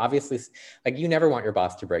 Okay, obviously, like, you never want your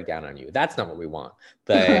boss to break down on you. That's not what we want.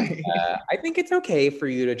 But I think it's okay for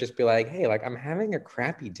you to just be like, hey, like, I'm having a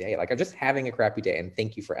crappy day. Like, I'm just having a crappy day. And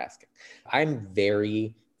thank you for asking. I'm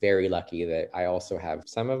very, very lucky that I also have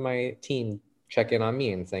some of my team check in on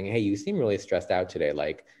me and saying, hey, you seem really stressed out today.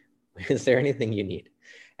 Like, is there anything you need?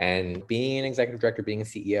 And being an executive director, being a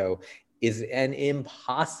CEO is an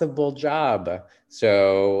impossible job.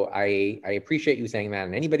 So I appreciate you saying that.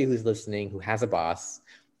 And anybody who's listening who has a boss,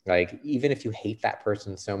 like, even if you hate that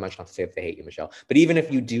person so much, not to say that they hate you, Michelle, but even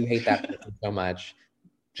if you do hate that person so much,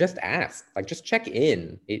 just ask, like, just check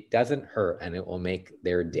in. It doesn't hurt and it will make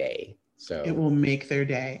their day. So it will make their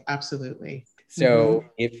day. Absolutely. So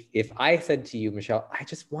if I said to you, Michelle, I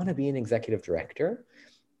just want to be an executive director,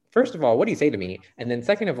 first of all, what do you say to me? And then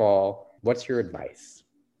second of all, what's your advice?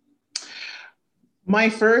 My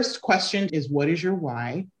first question is, what is your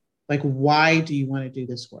why? Like, why do you want to do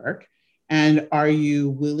this work? And are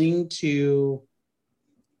you willing to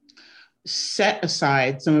set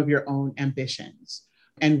aside some of your own ambitions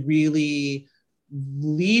and really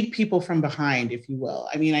lead people from behind, if you will?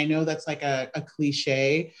 I mean, I know that's like a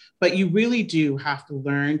cliche, but you really do have to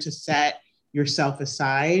learn to set yourself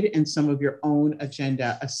aside and some of your own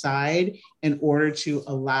agenda aside in order to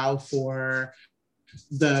allow for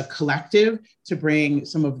the collective to bring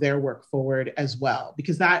some of their work forward as well,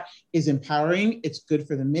 because that is empowering. It's good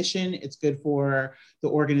for the mission. It's good for the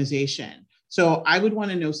organization. So I would want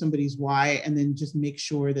to know somebody's why, and then just make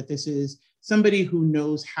sure that this is somebody who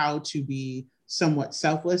knows how to be somewhat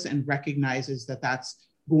selfless and recognizes that that's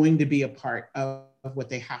going to be a part of what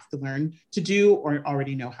they have to learn to do or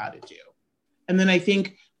already know how to do. And then I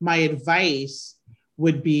think my advice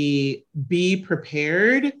would be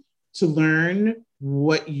prepared to learn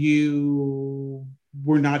what you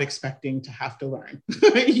were not expecting to have to learn.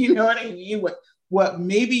 You know what I mean? What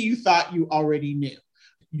maybe you thought you already knew.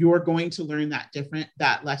 You're going to learn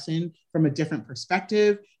that lesson from a different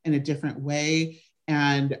perspective in a different way,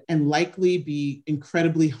 and likely be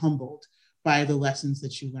incredibly humbled by the lessons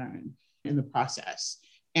that you learn in the process.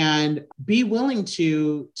 And be willing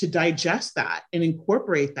to digest that and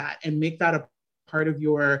incorporate that and make that a part of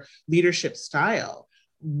your leadership style.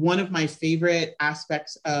 One of my favorite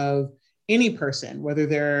aspects of any person, whether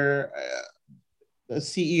they're a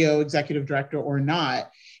CEO, executive director or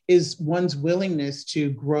not, is one's willingness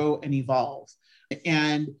to grow and evolve.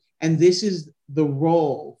 And this is the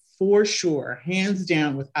role, for sure, hands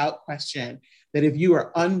down, without question, that if you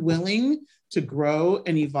are unwilling to grow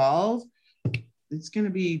and evolve, it's going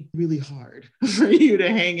to be really hard for you to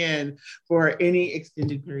hang in for any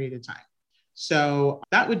extended period of time. So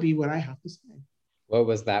that would be what I have to say. What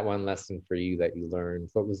was that one lesson for you that you learned?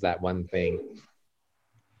 What was that one thing?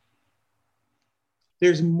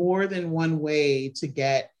 There's more than one way to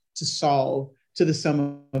get to solve to the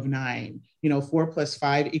sum of 9. 4 +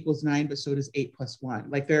 5 = 9, but so does 8 + 1.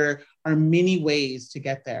 Like, there are many ways to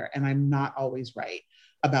get there, and I'm not always right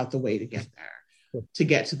about the way to get there, to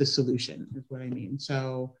get to the solution is what I mean.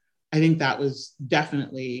 So I think that was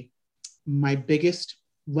definitely my biggest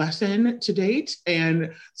lesson to date,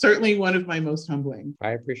 and certainly one of my most humbling.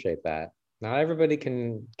 I appreciate that. Not everybody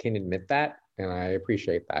can admit that, and I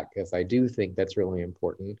appreciate that because I do think that's really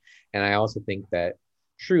important. And I also think that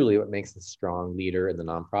truly what makes a strong leader in the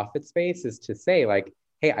nonprofit space is to say like,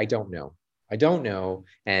 hey, I don't know. I don't know,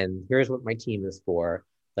 and here's what my team is for.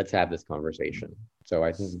 Let's have this conversation. So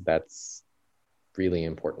I think that's really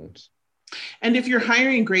important. And if you're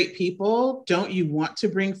hiring great people, don't you want to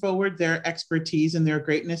bring forward their expertise and their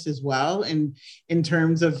greatness as well? And in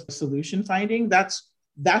terms of solution finding, that's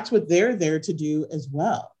what they're there to do as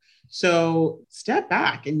well. So step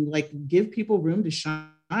back and like give people room to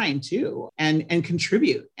shine too, and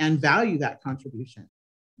contribute and value that contribution.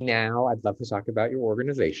 Now, I'd love to talk about your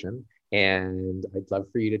organization, and I'd love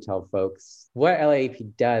for you to tell folks what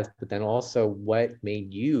LAAP does, but then also what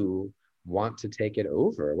made you want to take it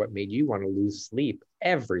over? What made you want to lose sleep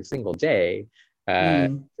every single day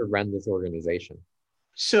to run this organization?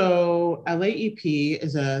 So LAEP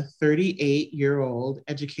is a 38-year-old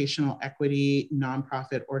educational equity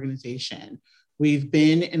nonprofit organization. We've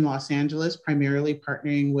been in Los Angeles primarily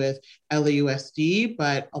partnering with LAUSD,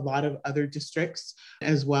 but a lot of other districts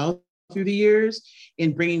as well through the years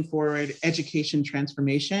in bringing forward education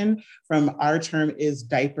transformation from our term is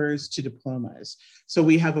diapers to diplomas. So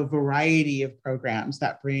we have a variety of programs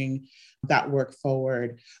that bring that work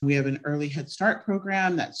forward. We have an early Head Start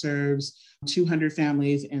program that serves 200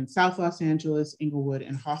 families in South Los Angeles, Inglewood,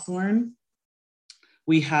 and Hawthorne.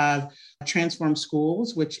 We have Transform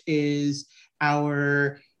Schools, which is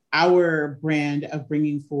our brand of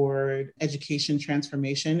bringing forward education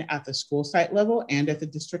transformation at the school site level and at the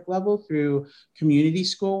district level through community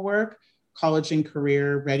school work, college and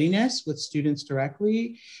career readiness with students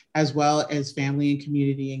directly, as well as family and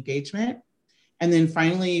community engagement. And then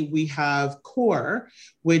finally, we have CORE,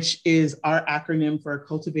 which is our acronym for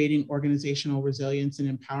Cultivating Organizational Resilience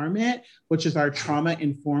and Empowerment, which is our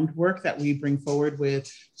trauma-informed work that we bring forward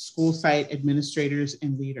with school site administrators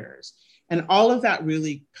and leaders. And all of that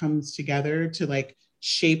really comes together to like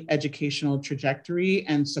shape educational trajectory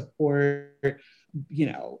and support,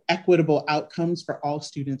 equitable outcomes for all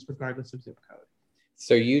students, regardless of zip code.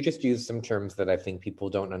 So you just used some terms that I think people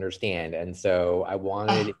don't understand. And so I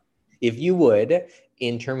wanted, if you would,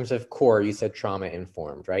 in terms of CORE, you said trauma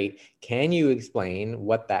informed, right? Can you explain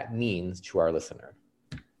what that means to our listener?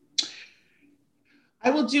 I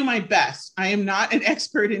will do my best. I am not an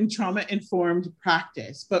expert in trauma-informed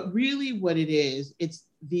practice, but really what it is, it's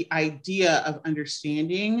the idea of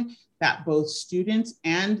understanding that both students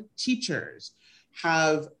and teachers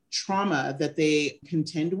have trauma that they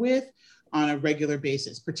contend with on a regular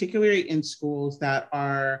basis, particularly in schools that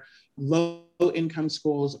are low-income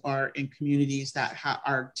schools or in communities that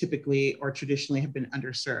are typically or traditionally have been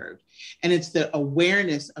underserved. And it's the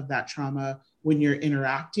awareness of that trauma when you're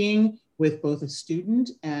interacting with both a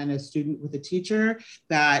student and a student with a teacher,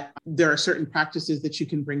 that there are certain practices that you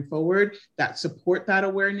can bring forward that support that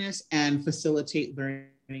awareness and facilitate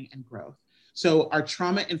learning and growth. So our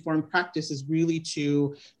trauma-informed practice is really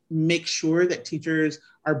to make sure that teachers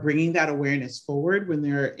are bringing that awareness forward when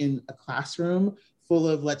they're in a classroom full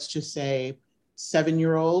of, let's just say,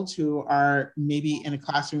 7-year-olds who are maybe in a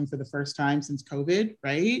classroom for the first time since COVID,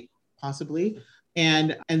 right? Possibly.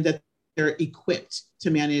 And that they're equipped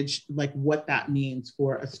to manage like what that means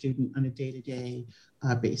for a student on a day-to-day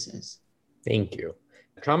basis. Thank you.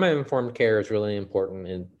 Trauma-informed care is really important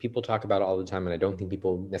and people talk about it all the time, and I don't think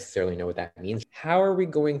people necessarily know what that means. How are we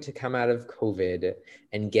going to come out of COVID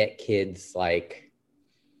and get kids like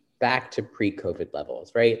back to pre-COVID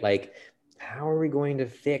levels, right? Like, how are we going to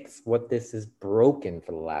fix what this is broken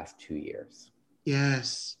for the last 2 years?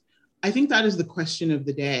 Yes, I think that is the question of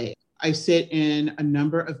the day. I sit in a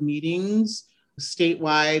number of meetings,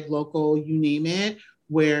 statewide, local, you name it,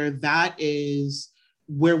 where that is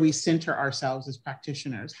where we center ourselves as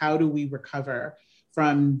practitioners. How do we recover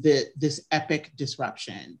from this epic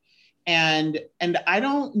disruption? And I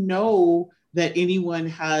don't know that anyone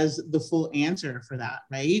has the full answer for that,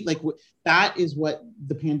 right? Like that is what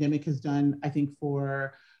the pandemic has done, I think,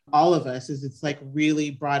 for all of us, is it's like really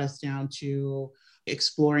brought us down to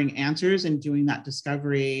exploring answers and doing that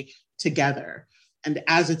discovery together and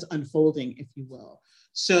as it's unfolding, if you will.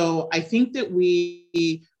 So I think that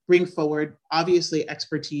we bring forward, obviously,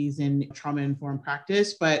 expertise in trauma-informed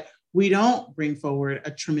practice, but we don't bring forward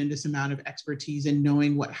a tremendous amount of expertise in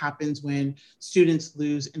knowing what happens when students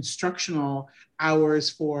lose instructional hours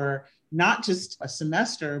for not just a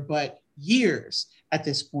semester, but years at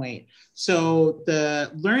this point. So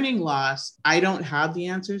the learning loss, I don't have the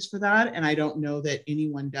answers for that, and I don't know that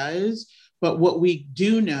anyone does. But what we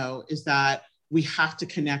do know is that we have to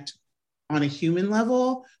connect on a human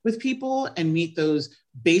level with people and meet those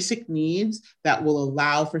basic needs that will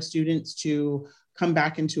allow for students to come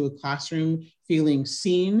back into a classroom feeling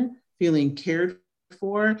seen, feeling cared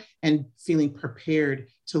for, and feeling prepared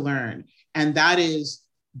to learn. And that is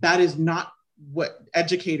not what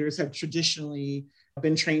educators have traditionally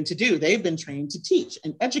been trained to do. They've been trained to teach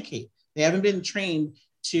and educate. They haven't been trained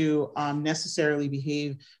to necessarily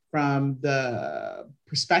behave from the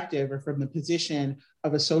perspective or from the position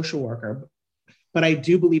of a social worker. But I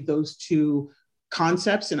do believe those two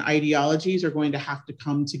concepts and ideologies are going to have to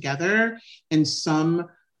come together in some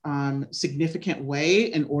significant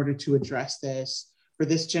way in order to address this for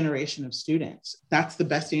this generation of students. That's the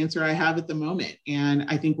best answer I have at the moment. And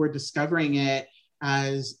I think we're discovering it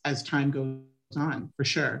as time goes on, for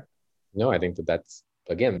sure. No, I think that's,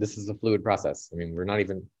 again, this is a fluid process. I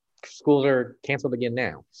mean, schools are canceled again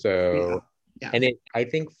now. So, yeah. And I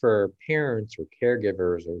think for parents or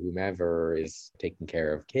caregivers or whomever is taking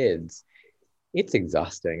care of kids, it's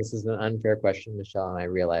exhausting. This is an unfair question, Michelle, and I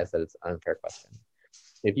realize that it's an unfair question.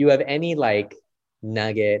 If you have any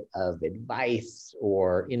nugget of advice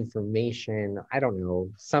or information, I don't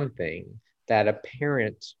know, something that a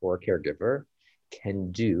parent or caregiver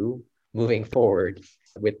can do moving forward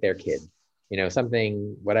with their kid,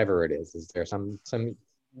 something, whatever it is there some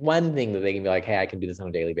one thing that they can be like, hey, I can do this on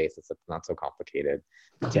a daily basis. It's not so complicated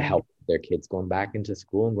to help their kids going back into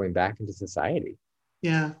school and going back into society.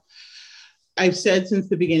 Yeah. I've said since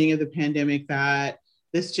the beginning of the pandemic that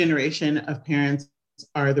this generation of parents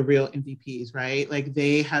are the real MVPs, right? Like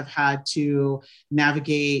they have had to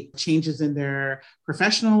navigate changes in their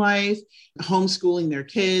professional life, homeschooling their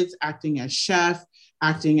kids, acting as chef,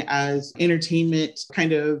 acting as entertainment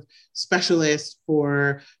kind of specialist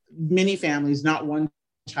for many families, not one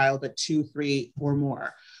child, but 2, 3, or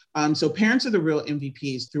more. So parents are the real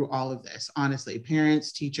MVPs through all of this, honestly.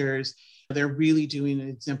 Parents, teachers, they're really doing an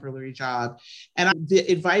exemplary job. And the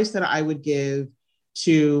advice that I would give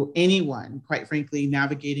to anyone, quite frankly,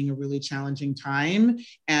 navigating a really challenging time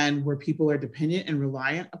and where people are dependent and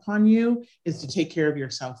reliant upon you is to take care of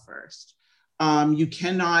yourself first. You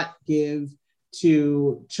cannot give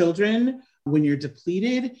to children when you're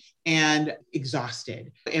depleted and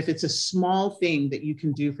exhausted. If it's a small thing that you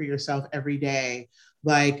can do for yourself every day,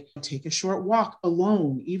 like take a short walk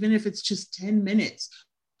alone, even if it's just 10 minutes,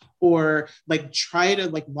 or try to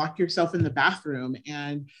lock yourself in the bathroom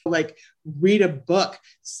and read a book.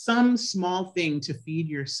 Some small thing to feed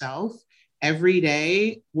yourself every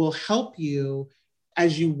day will help you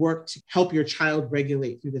as you work to help your child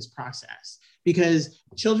regulate through this process. Because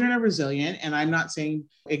children are resilient, and I'm not saying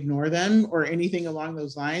ignore them or anything along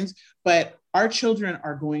those lines, but our children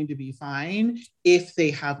are going to be fine if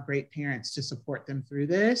they have great parents to support them through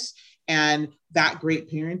this. And that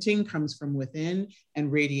great parenting comes from within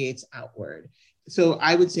and radiates outward. So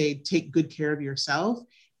I would say take good care of yourself,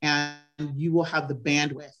 and you will have the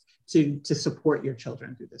bandwidth to support your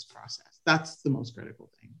children through this process. That's the most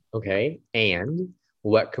critical thing. Okay. And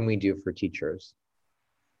what can we do for teachers?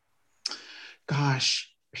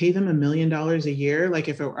 Gosh, pay them $1 million a year. Like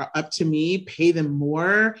if it were up to me, pay them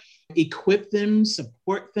more, equip them,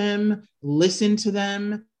 support them, listen to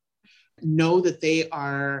them, know that they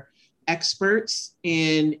are experts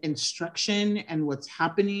in instruction and what's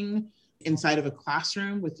happening inside of a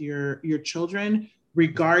classroom with your children.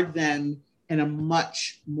 Regard them in a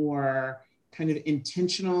much more kind of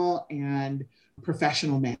intentional and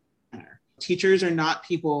professional manner. Teachers are not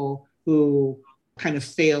people who kind of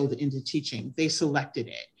failed into teaching. They selected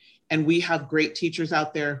it. And we have great teachers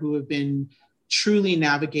out there who have been truly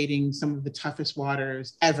navigating some of the toughest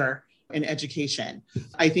waters ever in education.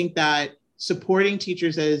 I think that supporting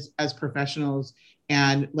teachers as professionals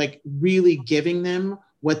and really giving them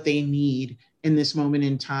what they need in this moment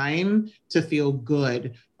in time to feel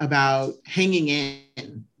good about hanging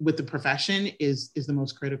in with the profession is the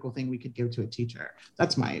most critical thing we could give to a teacher.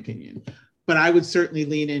 That's my opinion. But I would certainly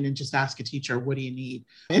lean in and just ask a teacher, what do you need?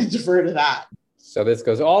 And defer to that. So this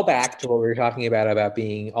goes all back to what we were talking about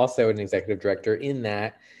being also an executive director, in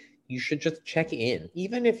that you should just check in.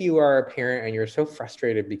 Even if you are a parent and you're so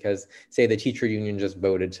frustrated because, say, the teacher union just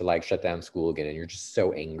voted to shut down school again and you're just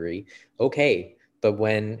so angry. Okay. But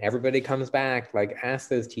when everybody comes back, ask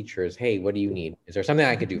those teachers, hey, what do you need? Is there something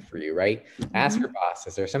I could do for you, right? Mm-hmm. Ask your boss,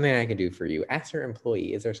 is there something I can do for you? Ask your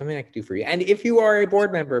employee, is there something I can do for you? And if you are a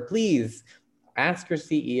board member, please ask your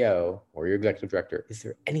CEO or your executive director, is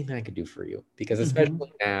there anything I could do for you? Because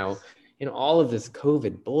especially now, in all of this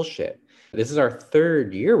COVID bullshit, this is our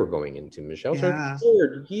 3rd year we're going into, Michelle. It's our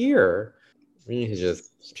 3rd year. We need to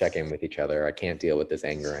just check in with each other. I can't deal with this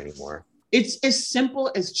anger anymore. It's as simple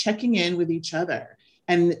as checking in with each other.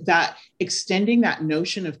 And that extending that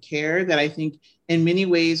notion of care that I think in many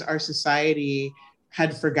ways our society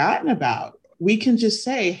had forgotten about. We can just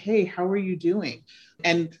say, hey, how are you doing?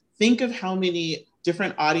 And think of how many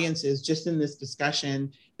different audiences just in this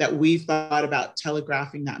discussion that we've thought about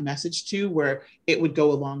telegraphing that message to, where it would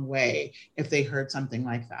go a long way if they heard something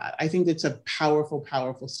like that. I think it's a powerful,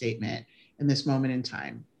 powerful statement in this moment in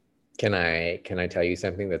time. Can I tell you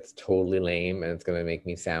something that's totally lame and it's going to make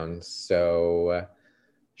me sound so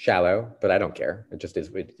shallow, but I don't care. It just is.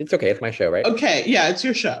 It's okay. It's my show, right? Okay. Yeah, it's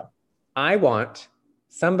your show. I want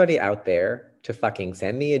somebody out there to fucking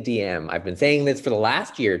send me a DM. I've been saying this for the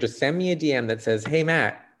last year. Just send me a DM that says, hey,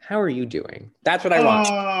 Matt, how are you doing? That's what I want.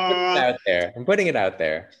 Put it out there. I'm putting it out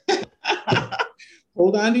there.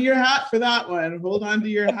 Hold on to your hat for that one. Hold on to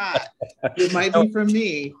your hat. It might be from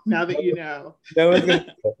me, now that you know. No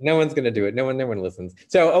one's gonna do it. No one listens.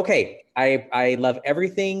 So, okay, I love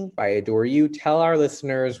everything. I adore you. Tell our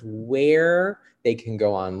listeners where they can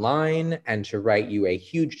go online and to write you a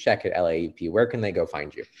huge check at LAEP. Where can they go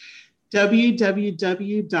find you?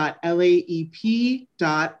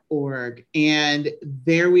 www.laep.org. And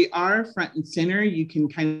there we are, front and center. You can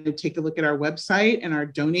kind of take a look at our website and our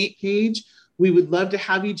donate page. We would love to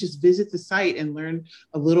have you just visit the site and learn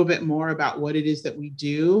a little bit more about what it is that we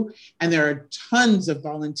do. And there are tons of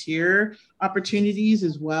volunteer opportunities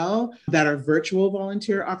as well that are virtual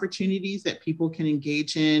volunteer opportunities that people can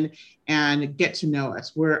engage in and get to know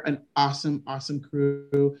us. We're an awesome, awesome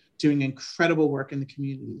crew doing incredible work in the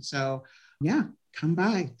community. So yeah, come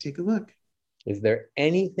by, take a look. Is there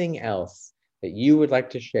anything else that you would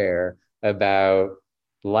like to share about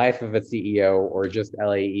life of a CEO or just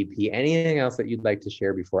LAEP? Anything else that you'd like to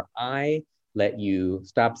share before I let you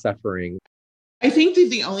stop suffering? I think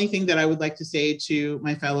that the only thing that I would like to say to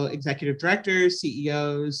my fellow executive directors,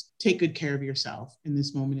 CEOs, take good care of yourself in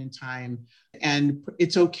this moment in time. And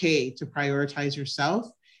it's okay to prioritize yourself,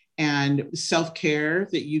 and self-care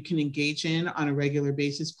that you can engage in on a regular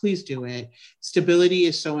basis. Please do it. Stability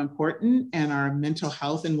is so important, and our mental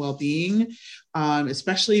health and well-being,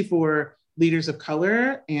 especially for leaders of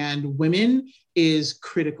color and women, is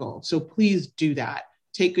critical. So please do that.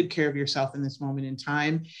 Take good care of yourself in this moment in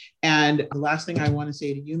time. And the last thing I want to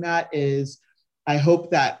say to you, Matt, is I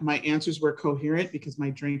hope that my answers were coherent, because my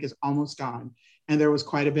drink is almost gone and there was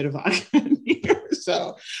quite a bit of vodka in here.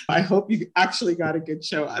 So I hope you actually got a good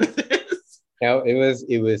show out of this. No,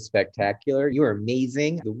 it was spectacular. You are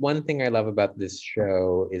amazing. The one thing I love about this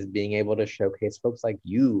show is being able to showcase folks like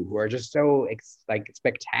you who are just so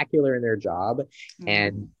spectacular in their job. Mm-hmm.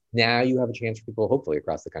 And now you have a chance for people, hopefully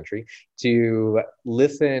across the country, to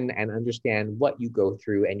listen and understand what you go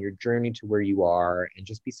through and your journey to where you are, and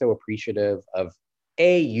just be so appreciative of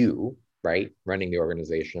you, right, running the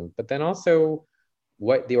organization, but then also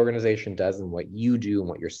what the organization does and what you do and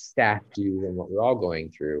what your staff do and what we're all going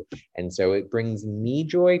through. And so it brings me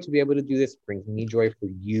joy to be able to do this. It brings me joy for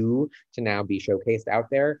you to now be showcased out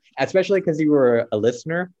there, especially because you were a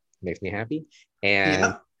listener. It makes me happy.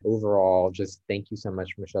 And overall, just thank you so much,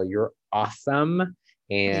 Michelle. You're awesome.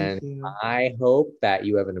 And I hope that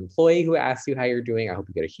you have an employee who asks you how you're doing. I hope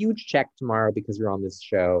you get a huge check tomorrow because you're on this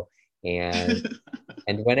show. And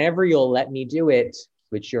and whenever you'll let me do it,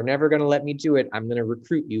 which you're never going to let me do it, I'm going to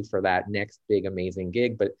recruit you for that next big, amazing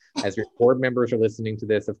gig. But as your board members are listening to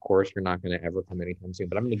this, of course, you're not going to ever come anytime soon,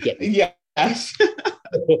 but I'm going to get you. Yes.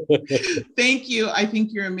 Thank you. I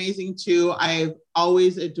think you're amazing too. I've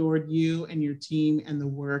always adored you and your team and the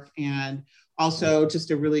work. And also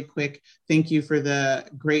just a really quick thank you for the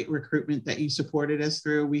great recruitment that you supported us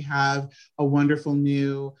through. We have a wonderful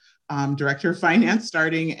new director of finance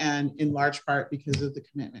starting, and in large part because of the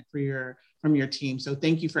commitment from your team. So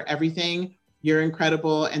thank you for everything. You're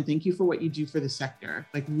incredible. And thank you for what you do for the sector.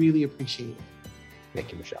 Like, really appreciate it.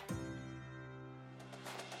 Thank you, Michelle.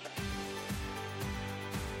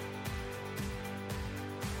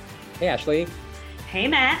 Hey, Ashley. Hey,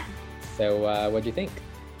 Matt. So what'd you think?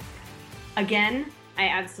 Again, I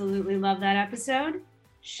absolutely love that episode.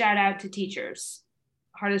 Shout out to teachers.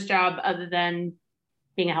 Hardest job other than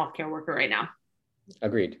being a healthcare worker right now.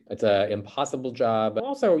 Agreed. It's an impossible job.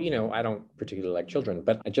 Also, I don't particularly like children,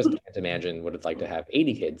 but I just can't imagine what it's like to have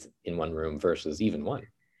 80 kids in one room versus even one.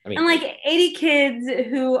 I mean, and like 80 kids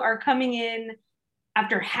who are coming in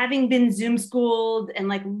after having been Zoom schooled and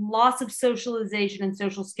like loss of socialization and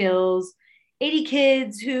social skills. 80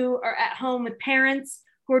 kids who are at home with parents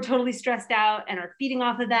who are totally stressed out and are feeding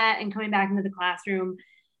off of that and coming back into the classroom.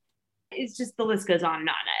 It's just, the list goes on and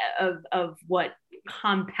on of what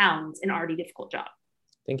compounds an already difficult job.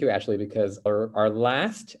 Thank you, Ashley, because our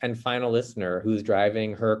last and final listener who's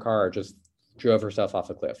driving her car just drove herself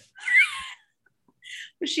off a cliff.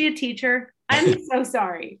 Was she a teacher? I'm so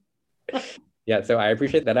sorry. Yeah, so I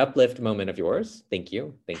appreciate that uplift moment of yours. Thank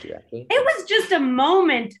you. Thank you, Ashley. It was just a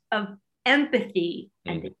moment of empathy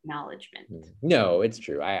and acknowledgement. No, it's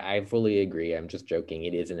true. I fully agree. I'm just joking.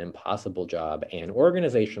 It is an impossible job, and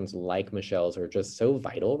organizations like Michelle's are just so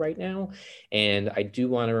vital right now. And I do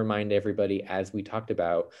want to remind everybody, as we talked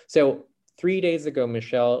about, so 3 days ago,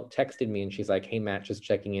 Michelle texted me and she's like, hey, Matt, just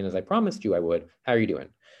checking in as I promised you I would. How are you doing?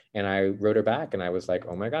 And I wrote her back and I was like,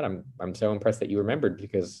 oh my God, I'm so impressed that you remembered,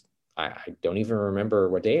 because I don't even remember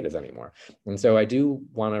what day it is anymore. And so I do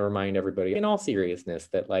want to remind everybody in all seriousness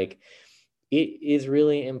that like, it is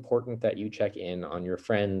really important that you check in on your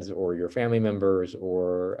friends or your family members,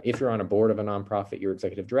 or if you're on a board of a nonprofit, your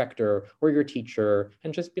executive director or your teacher,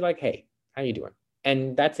 and just be like, hey, how you doing?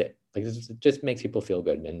 And that's it. Like, this just makes people feel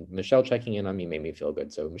good. And Michelle checking in on me made me feel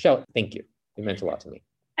good. So Michelle, thank you. It meant a lot to me.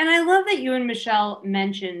 And I love that you and Michelle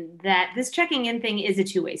mentioned that this checking in thing is a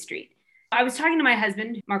two-way street. I was talking to my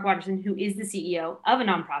husband, Mark Watterson, who is the CEO of a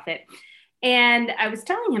nonprofit. And I was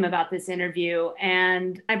telling him about this interview,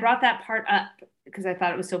 and I brought that part up because I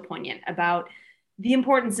thought it was so poignant about the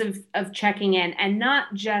importance of checking in, and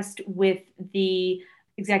not just with the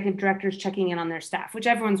executive directors checking in on their staff, which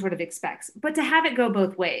everyone sort of expects, but to have it go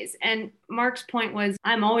both ways. And Mark's point was,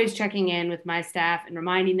 I'm always checking in with my staff and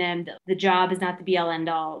reminding them that the job is not the be all end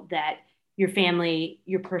all, that your family,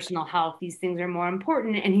 your personal health, these things are more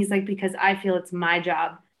important. And he's like, because I feel it's my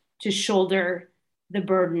job to shoulder the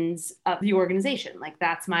burdens of the organization. Like,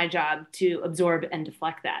 that's my job to absorb and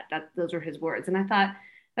deflect that. Those are his words. And I thought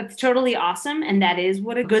that's totally awesome. And that is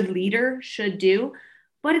what a good leader should do.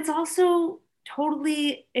 But it's also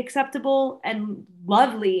totally acceptable and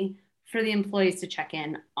lovely for the employees to check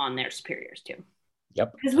in on their superiors too.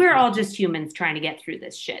 Yep. Because we're all just humans trying to get through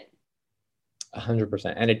this shit.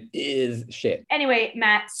 100%. And it is shit. Anyway,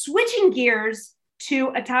 Matt, switching gears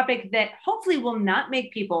to a topic that hopefully will not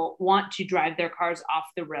make people want to drive their cars off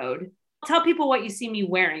the road. Tell people what you see me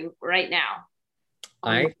wearing right now.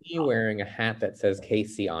 I see you wearing a hat that says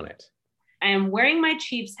KC on it. I am wearing my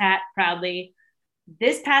Chiefs hat proudly.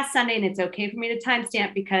 This past Sunday, and it's okay for me to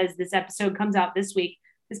timestamp because this episode comes out this week.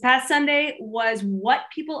 This past Sunday was what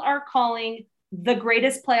people are calling the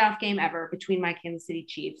greatest playoff game ever between my Kansas City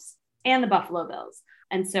Chiefs and the Buffalo Bills.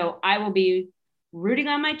 And so I will be rooting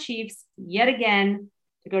on my Chiefs yet again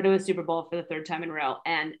to go to a Super Bowl for the third time in a row.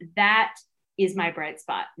 And that is my bright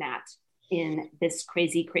spot, Nat, in this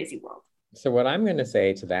crazy, crazy world. So what I'm going to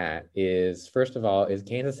say to that is, first of all, is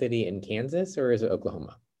Kansas City in Kansas or is it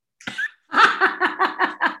Oklahoma?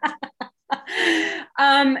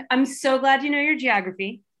 I'm so glad you know your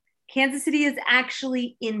geography. Kansas City is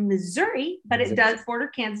actually in Missouri, but it does border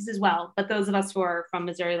Kansas as well. But those of us who are from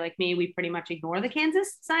Missouri, like me, we pretty much ignore the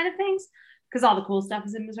Kansas side of things because all the cool stuff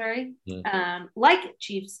is in Missouri, like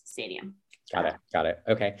Chiefs Stadium. Got it.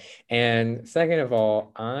 Okay. And second of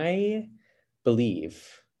all, I believe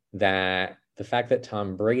that the fact that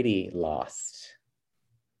Tom Brady lost,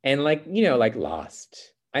 and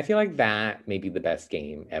lost, I feel like that may be the best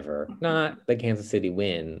game ever. Not the Kansas City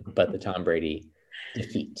win, but the Tom Brady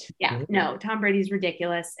defeat. Yeah, no, Tom Brady's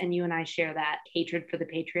ridiculous. And you and I share that hatred for the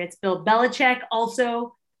Patriots. Bill Belichick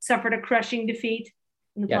also suffered a crushing defeat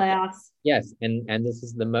in the playoffs. Yes, and this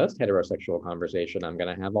is the most heterosexual conversation I'm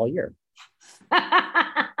going to have all year.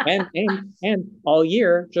 and all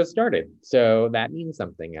year just started. So that means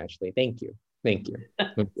something, Ashley. Thank you.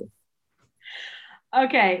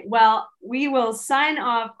 Okay, well, we will sign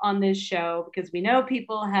off on this show because we know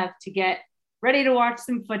people have to get ready to watch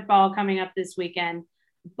some football coming up this weekend.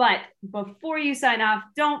 But before you sign off,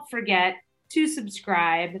 don't forget to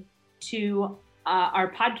subscribe to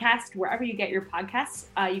our podcast wherever you get your podcasts.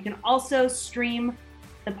 You can also stream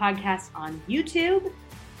the podcast on YouTube.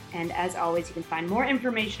 And as always, you can find more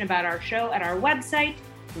information about our show at our website,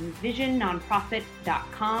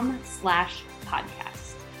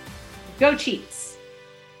 envisionnonprofit.com/podcast. Go Chiefs!